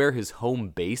don't know where his home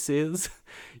base is.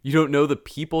 You don't know the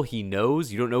people he knows.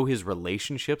 You don't know his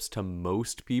relationships to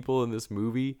most people in this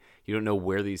movie. You don't know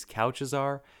where these couches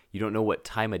are. You don't know what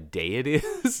time of day it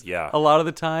is. Yeah. A lot of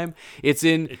the time. It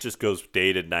just goes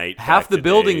day to night. Half the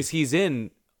buildings he's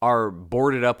in are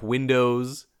boarded up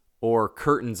windows or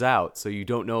curtains out. So you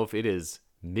don't know if it is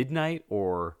midnight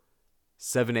or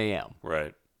 7 a.m.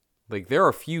 Right. Like, there are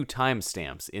a few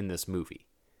timestamps in this movie.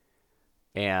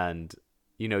 And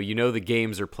you know the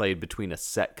games are played between a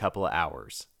set couple of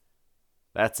hours.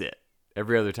 That's it.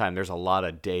 Every other time, there's a lot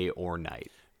of day or night.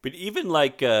 But even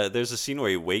like, there's a scene where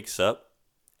he wakes up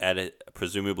at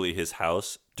presumably his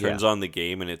house, turns on the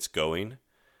game, and it's going.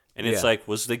 And it's like,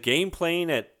 was the game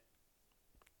playing at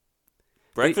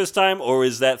breakfast time, or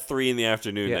is that 3 p.m.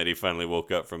 that he finally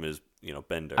woke up from his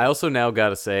bender? I also now got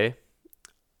to say,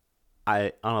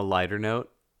 on a lighter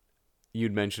note,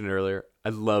 you'd mentioned earlier, I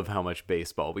love how much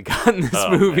baseball we got in this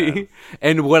movie. Man.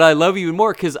 And what I love even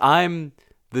more, because I'm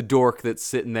the dork that's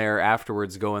sitting there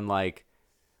afterwards going like,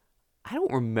 I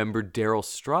don't remember Darryl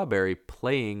Strawberry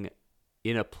playing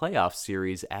in a playoff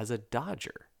series as a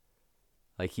Dodger.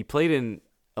 Like, he played in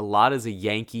a lot as a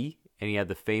Yankee, and he had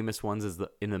the famous ones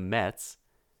in the Mets.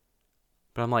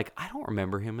 But I'm like, I don't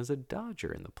remember him as a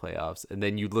Dodger in the playoffs. And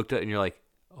then you looked at it and you're like,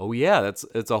 oh yeah,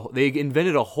 they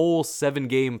invented a whole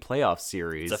 7-game playoff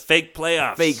series. It's a fake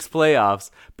playoffs. Fakes playoffs.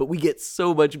 But we get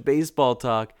so much baseball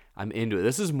talk. I'm into it.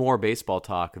 This is more baseball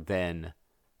talk than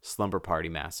Slumber Party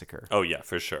Massacre. Oh yeah,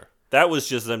 for sure. That was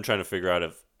just them trying to figure out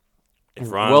if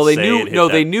Ron. Well, they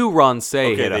Say knew Ron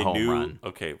Say hit a home run.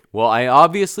 Okay. Well, I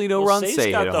obviously know Ron Say's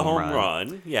Say got hit a the home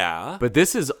run. Yeah. But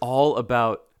this is all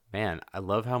about. Man, I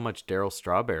love how much Darryl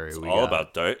Strawberry we got. It's all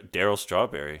about Darryl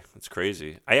Strawberry. It's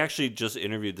crazy. I actually just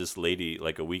interviewed this lady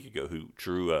like a week ago who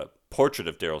drew a portrait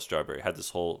of Darryl Strawberry, had this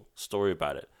whole story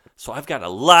about it. So I've got a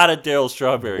lot of Darryl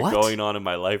Strawberry going on in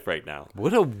my life right now.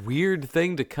 What a weird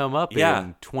thing to come up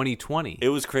in 2020. It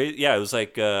was crazy. Yeah, it was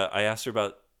like I asked her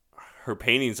about her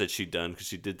paintings that she'd done because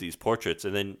she did these portraits.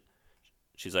 And then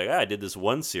she's like, I did this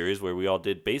one series where we all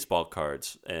did baseball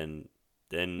cards. And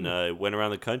Then it went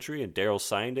around the country, and Daryl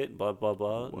signed it, and blah, blah,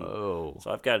 blah. Whoa.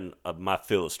 So I've gotten my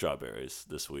fill of strawberries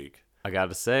this week. I got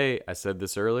to say, I said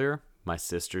this earlier, my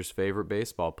sister's favorite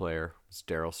baseball player was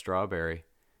Darryl Strawberry.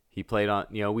 He played on,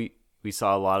 we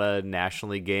saw a lot of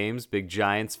National League games, big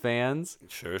Giants fans.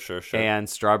 Sure. And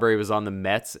Strawberry was on the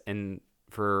Mets and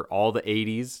for all the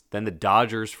 80s, then the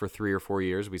Dodgers for 3 or 4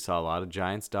 years. We saw a lot of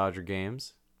Giants-Dodger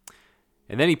games.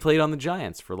 And then he played on the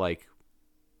Giants for like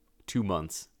 2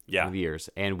 months of years.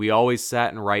 And we always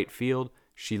sat in right field.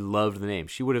 She loved the name.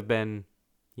 She would have been,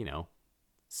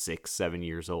 6, 7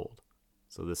 years old.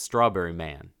 So the Strawberry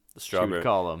Man, she would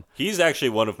call him. He's actually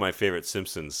one of my favorite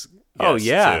Simpsons guests, oh,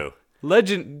 yeah. too.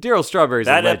 Legend. Darryl Strawberry's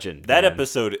a legend. That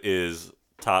episode is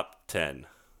top 10,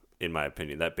 in my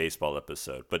opinion, that baseball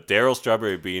episode. But Darryl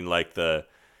Strawberry being like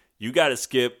you got to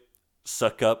skip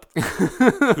Suck Up,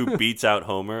 who beats out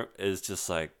Homer, is just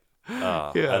like,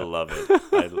 I love it.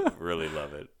 I really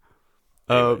love it.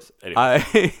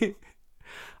 Anyways.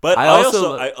 But I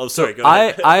also sorry, go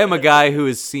ahead. I am a guy who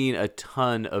has seen a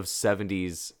ton of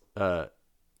 70s,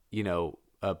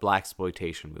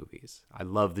 blaxploitation movies. I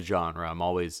love the genre. I'm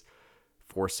always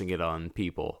forcing it on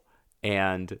people.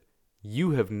 And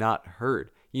you have not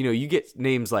heard. You get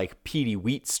names like Petey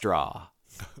Wheatstraw,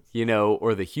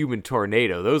 or the Human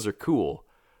Tornado. Those are cool.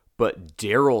 But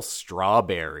Darryl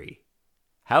Strawberry,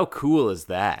 how cool is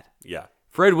that? Yeah.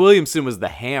 Fred Williamson was the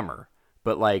Hammer,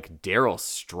 but like Darryl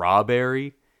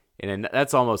Strawberry, and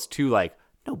that's almost too like,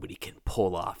 nobody can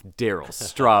pull off Darryl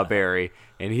Strawberry.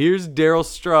 And here's Darryl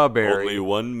Strawberry. Only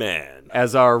one man.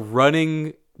 As our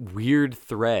running weird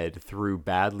thread through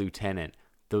Bad Lieutenant,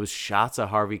 those shots of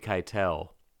Harvey Keitel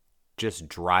just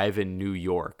driving New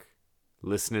York,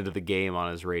 listening to the game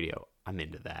on his radio. I'm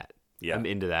into that. Yeah. I'm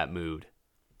into that mood.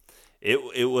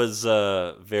 It was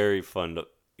very fun to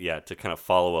kind of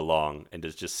follow along and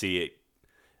to just see it.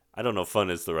 I don't know if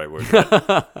fun is the right word,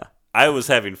 but I was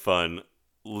having fun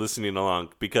listening along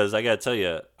because I got to tell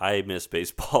you, I miss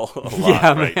baseball a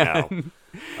lot right now.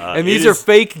 And these are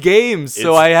fake games,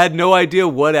 so I had no idea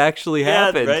what actually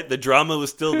happened. Right? The drama was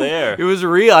still there. It was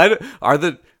real. Are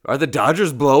the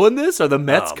Dodgers blowing this? Are the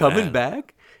Mets coming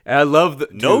back? And I love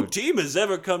that. No team has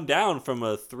ever come down from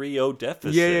a 3-0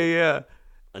 deficit. Yeah.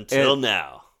 Until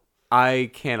now.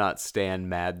 I cannot stand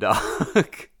Mad Dog.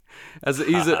 As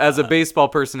a baseball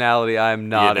personality, I'm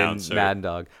not in Mad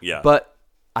Dog. Yeah. But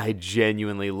I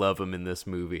genuinely love him in this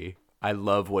movie. I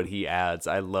love what he adds.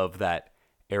 I love that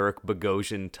Eric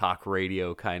Bogosian talk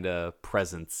radio kind of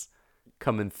presence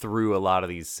coming through a lot of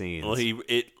these scenes. Well,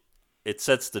 it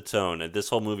sets the tone, and this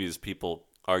whole movie is people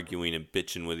arguing and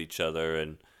bitching with each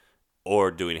other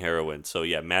or doing heroin. So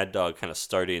yeah, Mad Dog kind of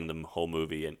starting the whole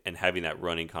movie and having that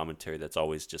running commentary that's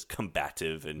always just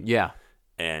combative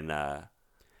and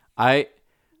I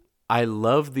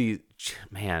love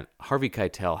Harvey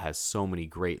Keitel has so many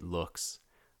great looks.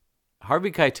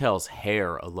 Harvey Keitel's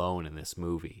hair alone in this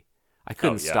movie, I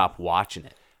couldn't stop watching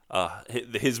it.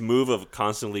 His move of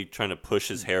constantly trying to push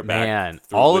his hair back. Man,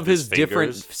 all of his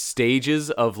different stages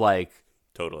of like...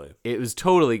 Totally. It was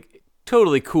totally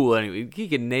cool. Anyway, he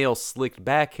can nail slicked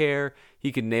back hair.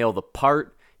 He can nail the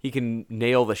part. He can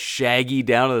nail the shaggy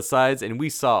down to the sides. And we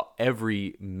saw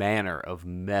every manner of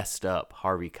messed up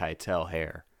Harvey Keitel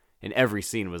hair. And every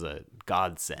scene was a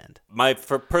godsend. My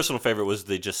personal favorite was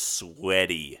the just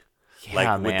sweaty...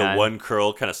 Yeah, with the one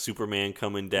curl, kind of Superman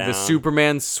coming down. The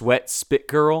Superman sweat spit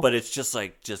girl. But it's just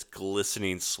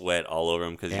glistening sweat all over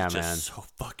him because he's just so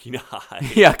fucking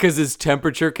high. Yeah, because his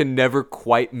temperature can never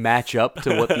quite match up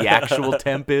to what the actual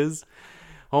temp is.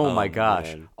 Oh my gosh.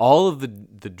 Man. All of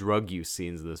the drug use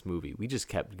scenes in this movie, we just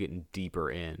kept getting deeper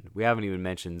in. We haven't even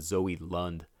mentioned Zoe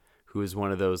Lund, who is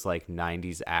one of those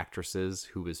 90s actresses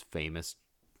who was famous.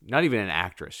 Not even an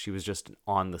actress. She was just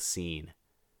on the scene.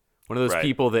 One of those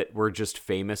people that were just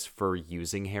famous for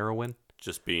using heroin.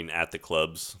 Just being at the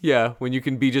clubs. Yeah, when you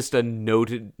can be just a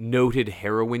noted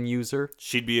heroin user.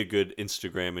 She'd be a good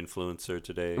Instagram influencer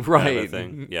today. Right. Kind of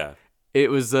thing. Yeah.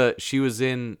 It was, she was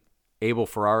in Abel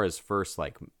Ferrara's first,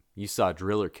 you saw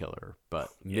Driller Killer, but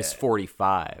Miss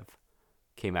 45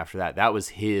 came after that. That was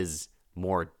his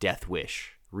more Death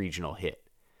Wish regional hit.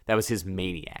 That was his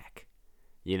Maniac,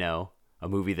 a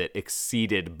movie that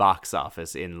exceeded box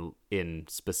office in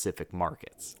specific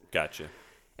markets. Gotcha.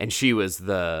 And she was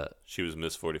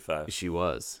Miss 45. She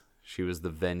was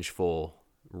the vengeful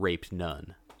raped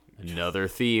nun. Another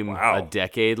theme a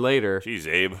decade later. Jeez,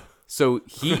 Abe. So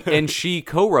she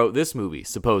co-wrote this movie,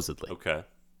 supposedly. Okay.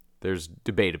 There's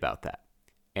debate about that.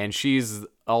 And she's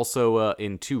also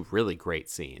in 2 really great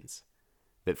scenes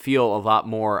that feel a lot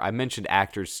more... I mentioned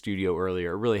Actors Studio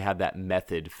earlier. It really had that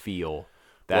method feel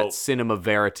that cinema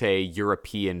verite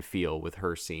European feel with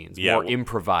her scenes, more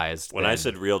improvised. When I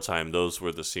said real time, those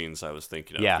were the scenes I was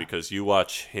thinking of. Yeah. Because you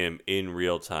watch him in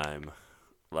real time,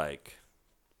 like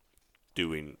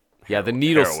doing the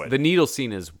heroin. needle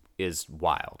scene is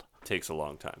wild. Takes a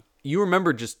long time. You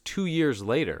remember just 2 years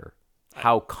later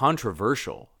how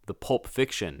controversial the Pulp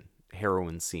Fiction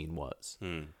heroin scene was,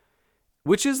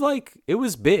 which is like, it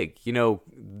was big, you know,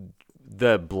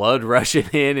 the blood rushing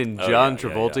in and John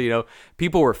Travolta, you know,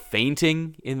 people were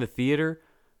fainting in the theater.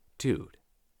 Dude,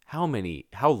 how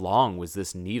long was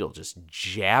this needle just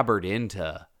jabbered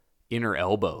into inner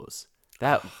elbows?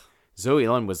 That Zoe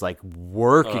Ellen was like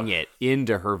working it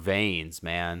into her veins,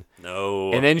 man.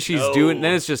 No. And then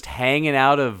then it's just hanging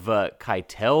out of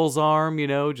Keitel's arm, you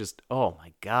know, just, oh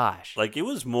my gosh. Like, it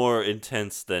was more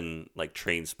intense than like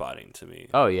Train Spotting to me.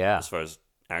 Oh yeah. As far as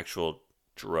actual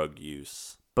drug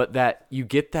use. But that you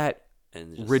get that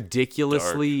And just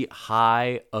ridiculously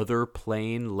high other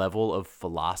plane level of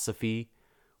philosophy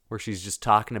where she's just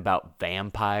talking about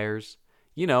vampires,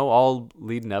 you know, all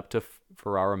leading up to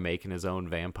Ferrara making his own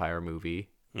vampire movie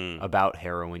about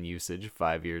heroin usage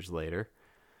 5 years later,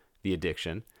 The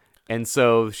Addiction. And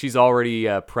so she's already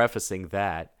prefacing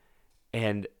that,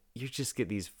 and you just get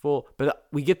these but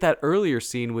we get that earlier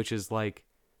scene, which is like,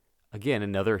 again,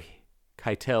 another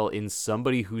Keitel in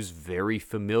somebody who's very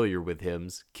familiar with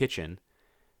him's kitchen,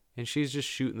 and she's just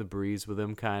shooting the breeze with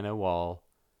him kind of while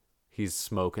he's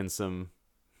smoking some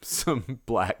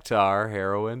black tar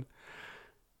heroin,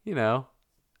 you know,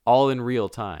 all in real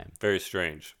time. Very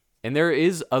strange. And there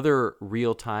is other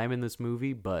real time in this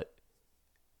movie, but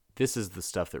this is the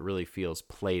stuff that really feels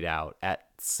played out at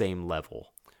same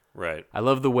level. Right. I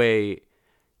love the way,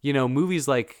 you know, movies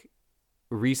like,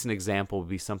 a recent example would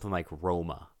be something like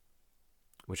Roma,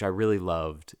 which I really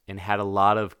loved and had a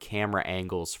lot of camera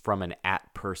angles from an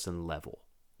at-person level.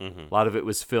 A lot of it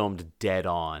was filmed dead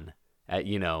on at,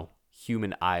 you know,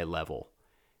 human eye level.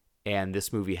 And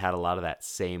this movie had a lot of that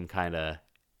same kind of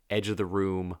edge of the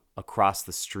room, across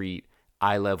the street,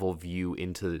 eye level view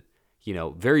into, you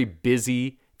know, very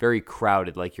busy, very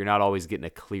crowded. Like, you're not always getting a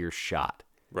clear shot.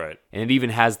 Right. And it even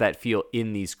has that feel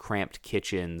in these cramped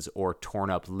kitchens or torn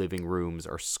up living rooms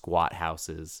or squat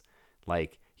houses.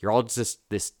 Like, you're all just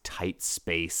this tight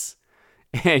space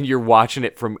and you're watching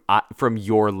it from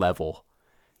your level.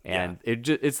 And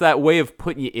it's that way of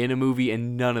putting you in a movie,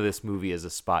 and none of this movie is a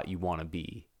spot you want to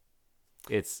be.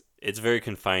 It's very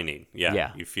confining.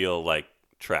 Yeah. You feel like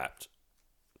trapped.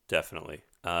 Definitely.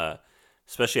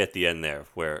 Especially at the end there,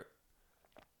 where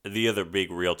the other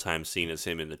big real-time scene is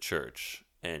him in the church,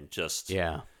 and just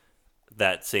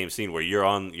that same scene where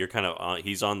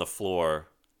he's on the floor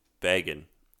begging,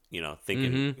 you know,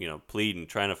 thinking, you know, pleading,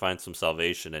 trying to find some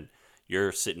salvation, and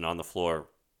you're sitting on the floor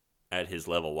at his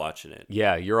level watching it.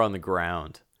 Yeah, you're on the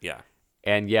ground. Yeah.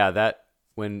 And yeah, that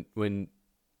when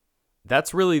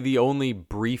that's really the only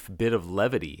brief bit of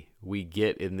levity we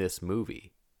get in this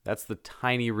movie. That's the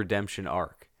tiny redemption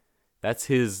arc. That's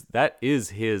him.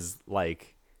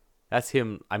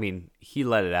 I mean, he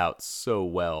let it out so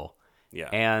well. Yeah.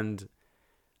 And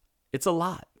it's a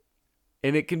lot.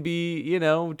 And it can be, you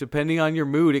know, depending on your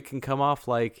mood, it can come off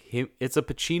like him. It's a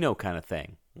Pacino kind of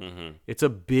thing. Mm-hmm. It's a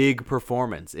big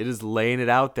performance. It is laying it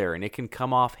out there, and it can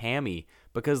come off hammy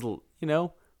because, you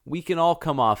know, we can all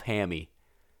come off hammy.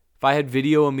 If I had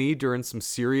video of me during some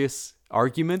serious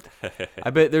argument,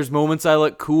 I bet there's moments I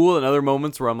look cool and other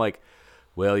moments where I'm like,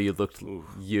 well,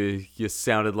 you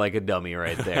sounded like a dummy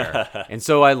right there. And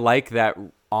so I like that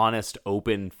honest,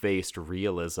 open-faced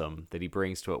realism that he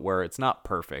brings to it, where it's not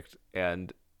perfect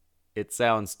and it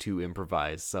sounds too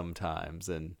improvised sometimes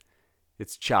and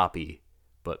it's choppy,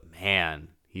 but man,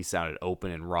 he sounded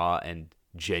open and raw and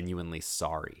genuinely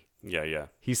sorry. Yeah.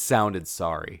 He sounded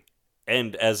sorry.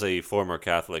 And as a former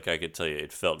Catholic, I could tell you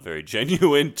it felt very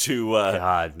genuine to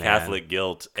Catholic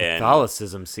guilt.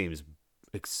 Catholicism seems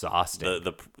exhausting.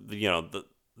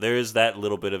 There is that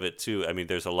little bit of it too. I mean,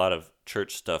 there's a lot of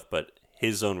church stuff, but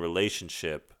his own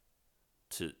relationship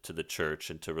to the church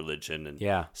and to religion,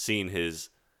 and seeing his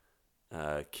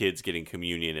kids getting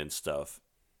communion and stuff,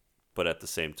 but at the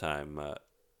same time,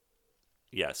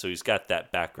 so he's got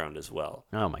that background as well.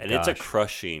 Oh my gosh. And it's a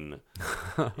crushing,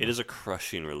 it is a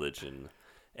crushing religion,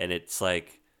 and it's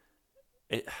like,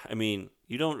 I mean,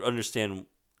 you don't understand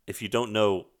if you don't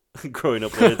know growing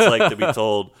up what it's like to be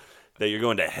told that you're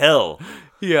going to hell.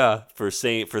 Yeah. For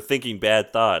thinking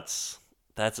bad thoughts.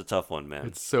 That's a tough one, man.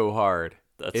 It's so hard.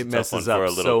 It messes up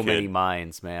so many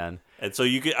minds, man. And so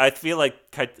I feel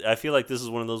like this is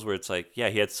one of those where it's like, yeah,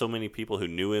 he had so many people who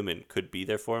knew him and could be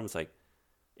there for him. It's like,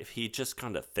 if he just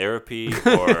gone to therapy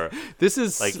or this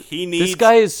is like he needs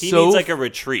like a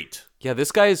retreat. Yeah,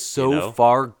 this guy is so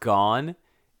far gone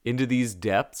into these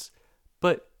depths,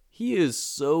 but he is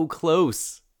so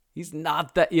close. He's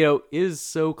not that, is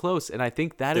so close. And I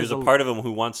think there's a part of him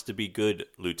who wants to be good,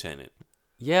 Lieutenant.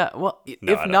 Yeah, well,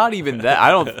 if not even that,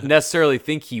 I don't necessarily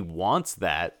think he wants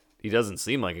that. He doesn't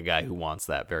seem like a guy who wants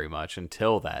that very much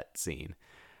until that scene.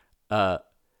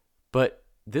 But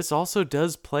this also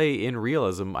does play in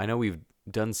realism. I know we've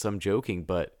done some joking,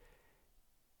 but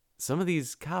some of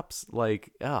these cops,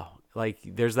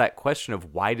 there's that question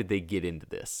of why did they get into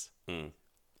this?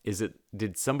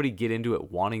 Did somebody get into it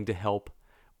wanting to help,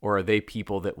 or are they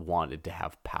people that wanted to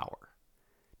have power?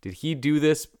 Did he do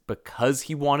this because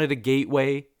he wanted a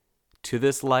gateway to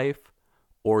this life,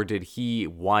 or did he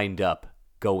wind up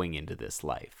going into this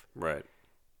life? Right.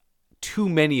 Too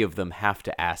many of them have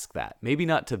to ask that. Maybe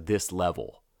not to this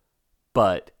level,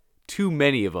 but too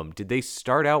many of them. Did they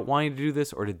start out wanting to do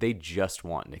this, or did they just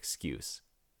want an excuse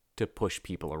to push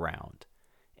people around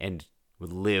and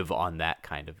live on that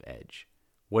kind of edge?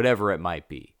 Whatever it might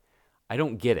be. I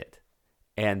don't get it.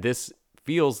 And this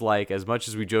feels like, as much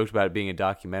as we joked about it being a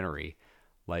documentary,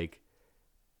 like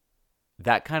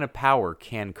that kind of power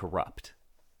can corrupt.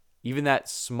 Even that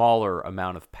smaller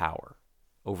amount of power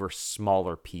over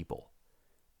smaller people,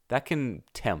 that can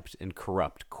tempt and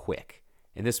corrupt quick.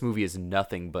 And this movie is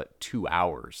nothing but 2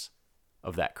 hours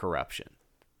of that corruption.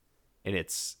 And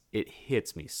it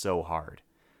hits me so hard.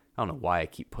 I don't know why I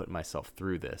keep putting myself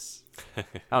through this. I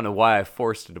don't know why I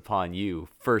forced it upon you,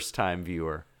 first-time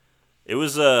viewer. It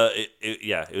was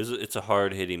it's a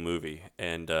hard-hitting movie,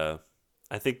 and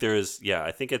I think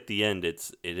I think at the end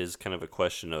it is kind of a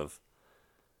question of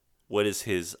what is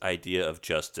his idea of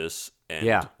justice,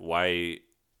 and why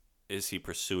is he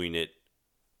pursuing it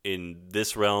in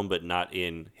this realm but not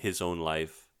in his own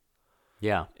life?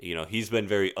 Yeah. He's been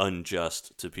very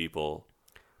unjust to people.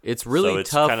 It's really tough.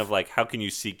 So it's kind of like, how can you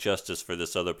seek justice for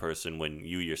this other person when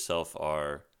you yourself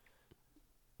are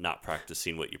not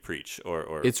practicing what you preach?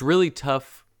 Or it's really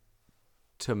tough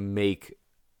to make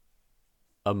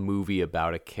a movie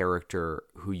about a character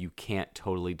who you can't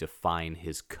totally define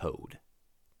his code.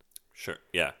 Sure,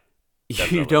 yeah.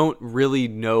 Definitely. You don't really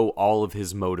know all of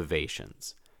his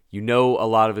motivations. You know a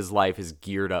lot of his life is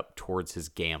geared up towards his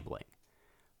gambling.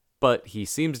 But he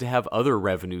seems to have other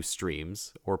revenue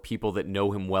streams or people that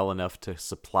know him well enough to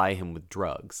supply him with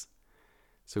drugs.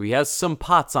 So he has some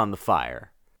pots on the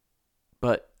fire.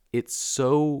 But it's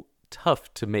so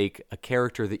tough to make a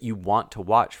character that you want to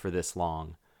watch for this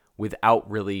long without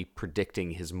really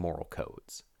predicting his moral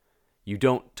codes. You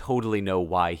don't totally know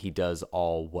why he does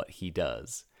all what he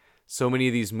does. So many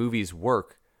of these movies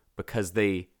work because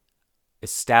they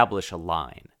establish a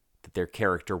line that their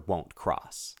character won't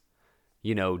cross.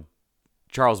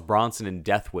 Charles Bronson in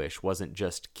Death Wish wasn't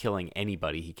just killing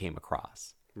anybody he came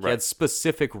across. Right. He had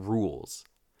specific rules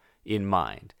in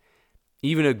mind.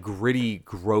 Even a gritty,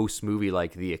 gross movie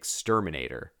like The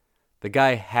Exterminator, the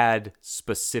guy had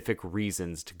specific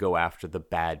reasons to go after the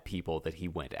bad people that he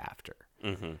went after.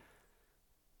 Mm-hmm.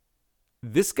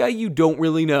 This guy, you don't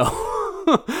really know.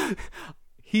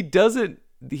 He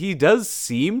does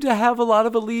seem to have a lot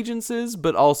of allegiances,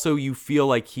 but also you feel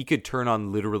like he could turn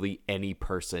on literally any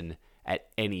person at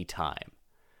any time.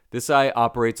 This guy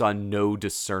operates on no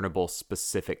discernible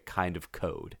specific kind of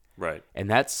code. Right. And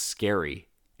that's scary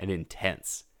and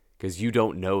intense because you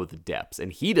don't know the depths,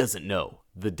 and he doesn't know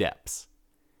the depths.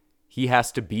 He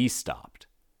has to be stopped,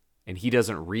 and he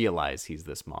doesn't realize he's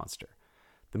this monster.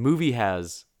 The movie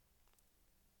has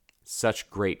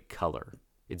such great color.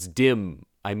 It's dim,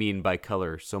 I mean by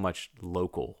color, so much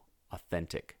local,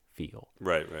 authentic feel.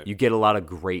 Right. You get a lot of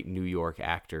great New York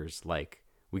actors. Like,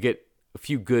 we get a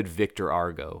few good Victor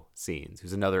Argo scenes,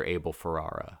 who's another Abel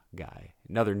Ferrara guy,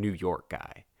 another New York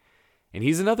guy. And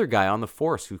he's another guy on the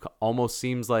force who almost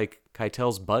seems like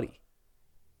Keitel's buddy.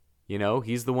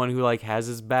 He's the one who has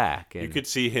his back. And you could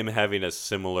see him having a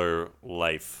similar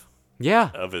life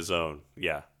of his own.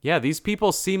 Yeah. Yeah, these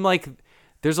people seem like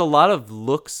there's a lot of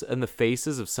looks in the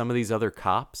faces of some of these other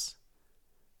cops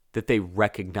that they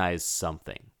recognize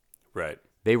something. Right.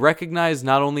 They recognize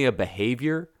not only a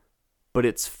behavior, but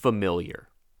it's familiar.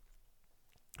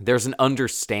 There's an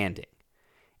understanding.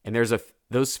 And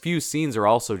those few scenes are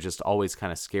also just always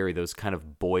kind of scary, those kind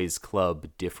of boys club,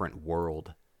 different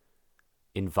world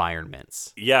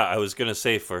environments. Yeah, I was going to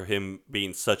say, for him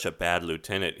being such a bad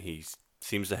lieutenant, he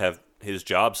seems to have his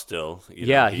job still.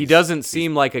 He doesn't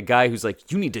seem like a guy who's like,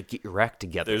 you need to get your act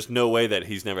together. There's no way that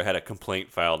he's never had a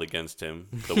complaint filed against him,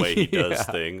 the way he does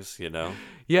things,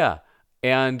 Yeah.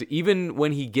 And even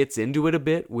when he gets into it a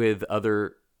bit with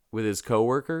other with his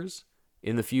coworkers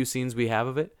in the few scenes we have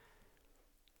of it,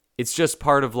 it's just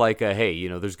part of like a, hey,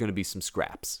 there's going to be some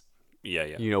scraps.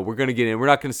 Yeah. We're going to get in. We're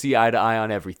not going to see eye to eye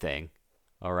on everything.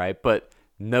 All right. But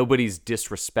nobody's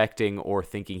disrespecting or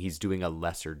thinking he's doing a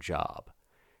lesser job.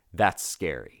 That's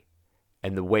scary.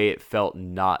 And the way it felt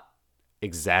not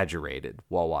exaggerated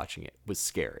while watching it was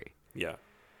scary. Yeah.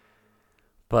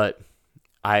 But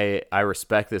I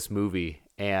respect this movie,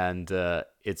 and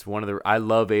it's one of the. I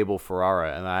love Abel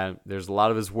Ferrara, and there's a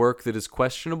lot of his work that is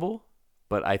questionable,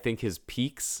 but I think his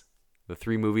peaks, the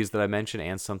 3 movies that I mentioned,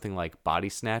 and something like Body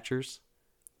Snatchers,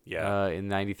 in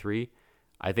 '93,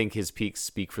 I think his peaks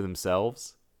speak for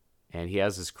themselves, and he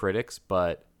has his critics,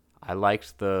 but I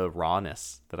liked the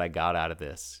rawness that I got out of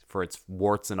this for its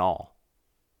warts and all.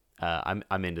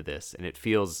 I'm into this, and it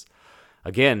feels,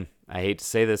 again, I hate to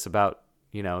say this about.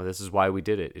 This is why we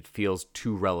did it. It feels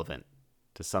too relevant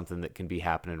to something that can be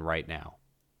happening right now.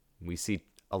 We see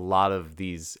a lot of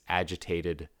these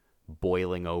agitated,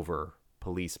 boiling over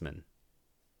policemen,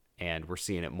 and we're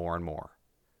seeing it more and more.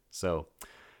 So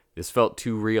this felt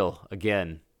too real.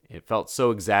 Again, it felt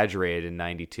so exaggerated in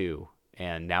 '92,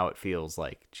 and now it feels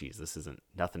like, geez,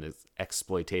 nothing is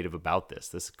exploitative about this.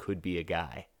 This could be a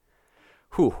guy.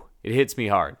 Whew, it hits me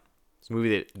hard. It's a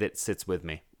movie that sits with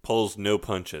me. Pulls no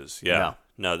punches. Yeah.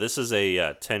 No, this is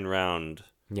a 10-round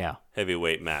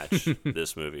heavyweight match,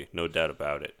 this movie. No doubt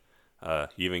about it.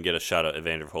 You even get a shot at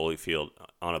Evander Holyfield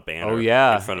on a banner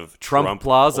in front of Trump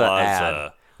Plaza.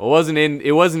 Ad. Well,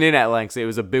 it wasn't in Atlantis. It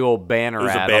was a big old banner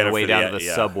ad on the way down to the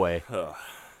subway.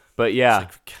 But yeah.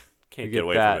 Can't get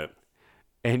away from it.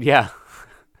 And yeah.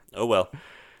 Oh, well.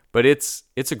 But it's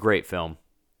a great film.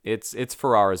 It's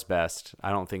Ferrara's best. I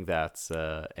don't think that's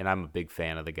and I'm a big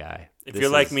fan of the guy. If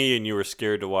you're like me and you were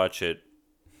scared to watch it,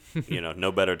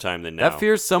 no better time than now. That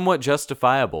fear's somewhat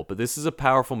justifiable, but this is a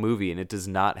powerful movie and it does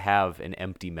not have an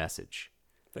empty message.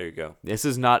 There you go. This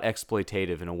is not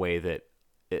exploitative in a way that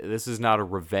this is not a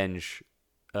revenge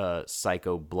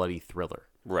psycho bloody thriller.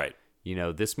 Right.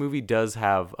 This movie does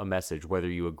have a message whether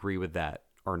you agree with that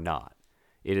or not.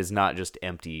 It is not just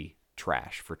empty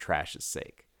trash for trash's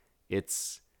sake.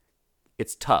 It's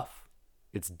tough.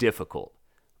 It's difficult,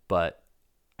 but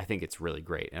I think it's really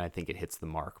great, and I think it hits the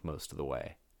mark most of the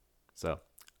way. So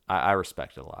I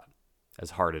respect it a lot,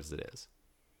 as hard as it is.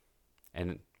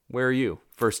 And where are you,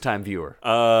 first-time viewer?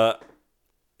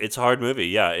 It's a hard movie.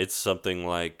 Yeah, it's something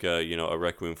like A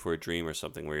Requiem for a Dream or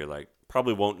something where you're like,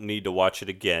 probably won't need to watch it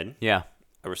again. Yeah.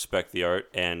 I respect the art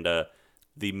and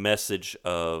the message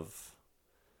of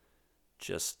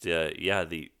just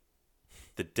the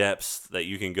depths that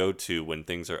you can go to when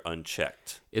things are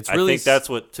unchecked. I think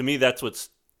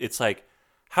it's like,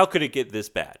 how could it get this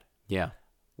bad? Yeah.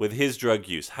 With his drug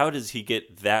use, how does he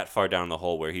get that far down the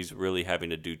hole where he's really having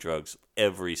to do drugs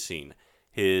every scene?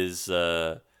 His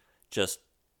just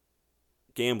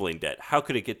gambling debt, how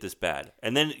could it get this bad?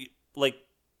 And then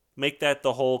make that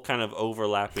the whole kind of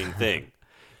overlapping thing.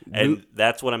 And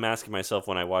that's what I'm asking myself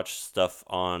when I watch stuff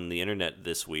on the internet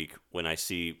this week, when I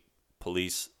see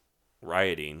police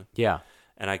rioting. Yeah.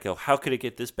 And I go, how could it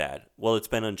get this bad? Well, it's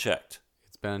been unchecked.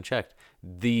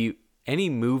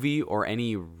 Any movie or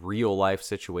any real life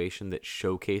situation that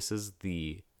showcases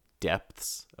the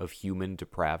depths of human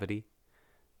depravity,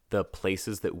 the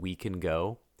places that we can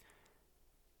go,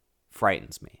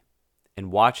 frightens me.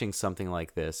 And watching something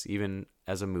like this, even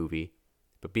as a movie,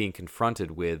 but being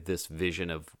confronted with this vision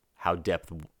of how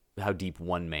deep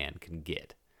one man can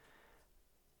get.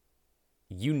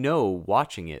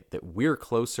 Watching it, that we're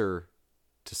closer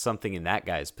to something in that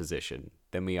guy's position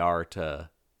than we are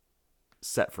to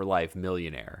set for life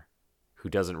millionaire who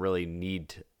doesn't really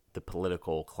need the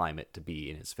political climate to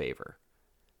be in his favor.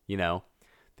 The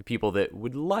people that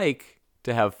would like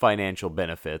to have financial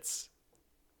benefits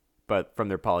but from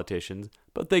their politicians,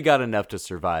 but they got enough to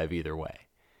survive either way.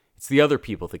 It's the other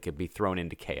people that could be thrown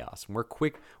into chaos. And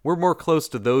we're more close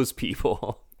to those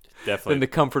people Definitely. than the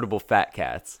comfortable fat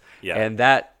cats. Yeah. And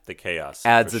that the chaos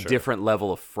adds a different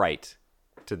level of fright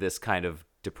to this kind of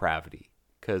depravity,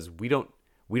 because we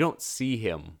don't see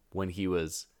him when he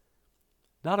was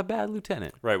not a bad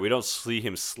lieutenant. Right, we don't see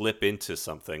him slip into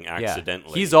something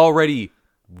accidentally. Yeah. He's already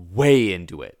way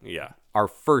into it. Yeah. Our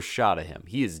first shot of him,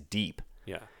 he is deep.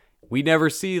 Yeah. We never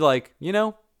see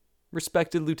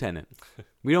respected lieutenant.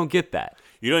 We don't get that.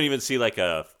 You don't even see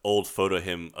a old photo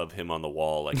of him on the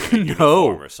wall, in a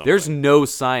uniform or something. There's no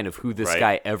sign of who this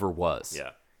guy ever was.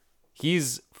 Yeah.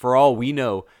 He's, for all we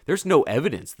know, there's no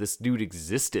evidence this dude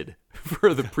existed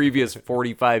for the previous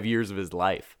 45 years of his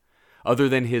life, other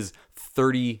than his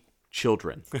 30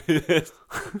 children.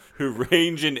 Who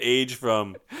range in age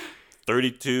from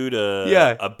 32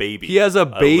 to a baby. He has a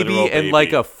baby literal and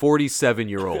like a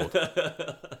 47-year-old.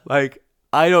 Like,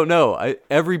 I don't know.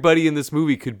 Everybody in this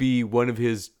movie could be one of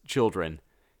his children.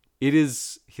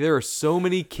 There are so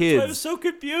many kids. It was so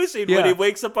confusing Yeah. when he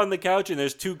wakes up on the couch and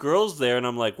there's 2 girls there, and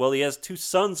I'm like, well, he has 2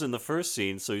 sons in the first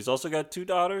scene, so he's also got 2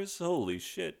 daughters. Holy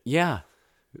shit! Yeah.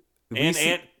 And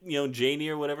Aunt, Janie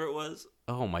or whatever it was.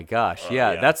 Oh my gosh,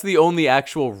 yeah, that's the only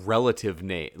actual relative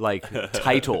name, like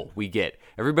title we get.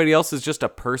 Everybody else is just a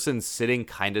person sitting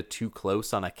kind of too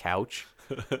close on a couch.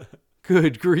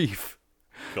 Good grief.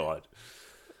 God.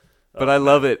 But I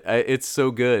love it. It's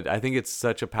so good. I think it's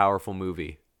such a powerful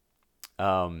movie.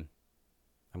 I'm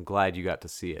glad you got to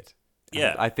see it.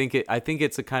 Yeah. I think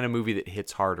it's a kind of movie that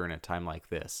hits harder in a time like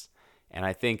this. And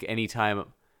I think anytime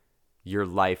your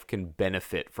life can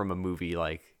benefit from a movie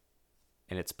like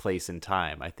in its place in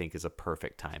time, I think is a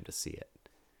perfect time to see it.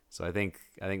 So I think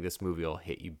this movie will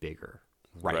hit you bigger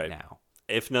right now.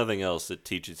 If nothing else, it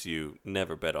teaches you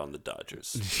never bet on the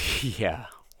Dodgers. Yeah.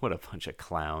 What a bunch of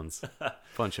clowns.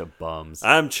 Bunch of bums.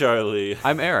 I'm Charlie.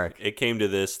 I'm Eric. It came to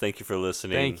this. Thank you for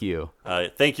listening. Thank you.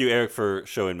 Thank you, Eric, for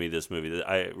showing me this movie.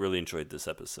 I really enjoyed this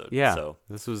episode. Yeah. So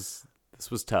This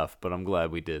was tough, but I'm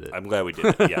glad we did it. I'm glad we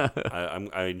did it. Yeah.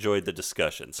 I enjoyed the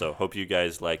discussion. So hope you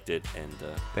guys liked it. And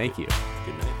thank you.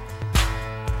 Good night.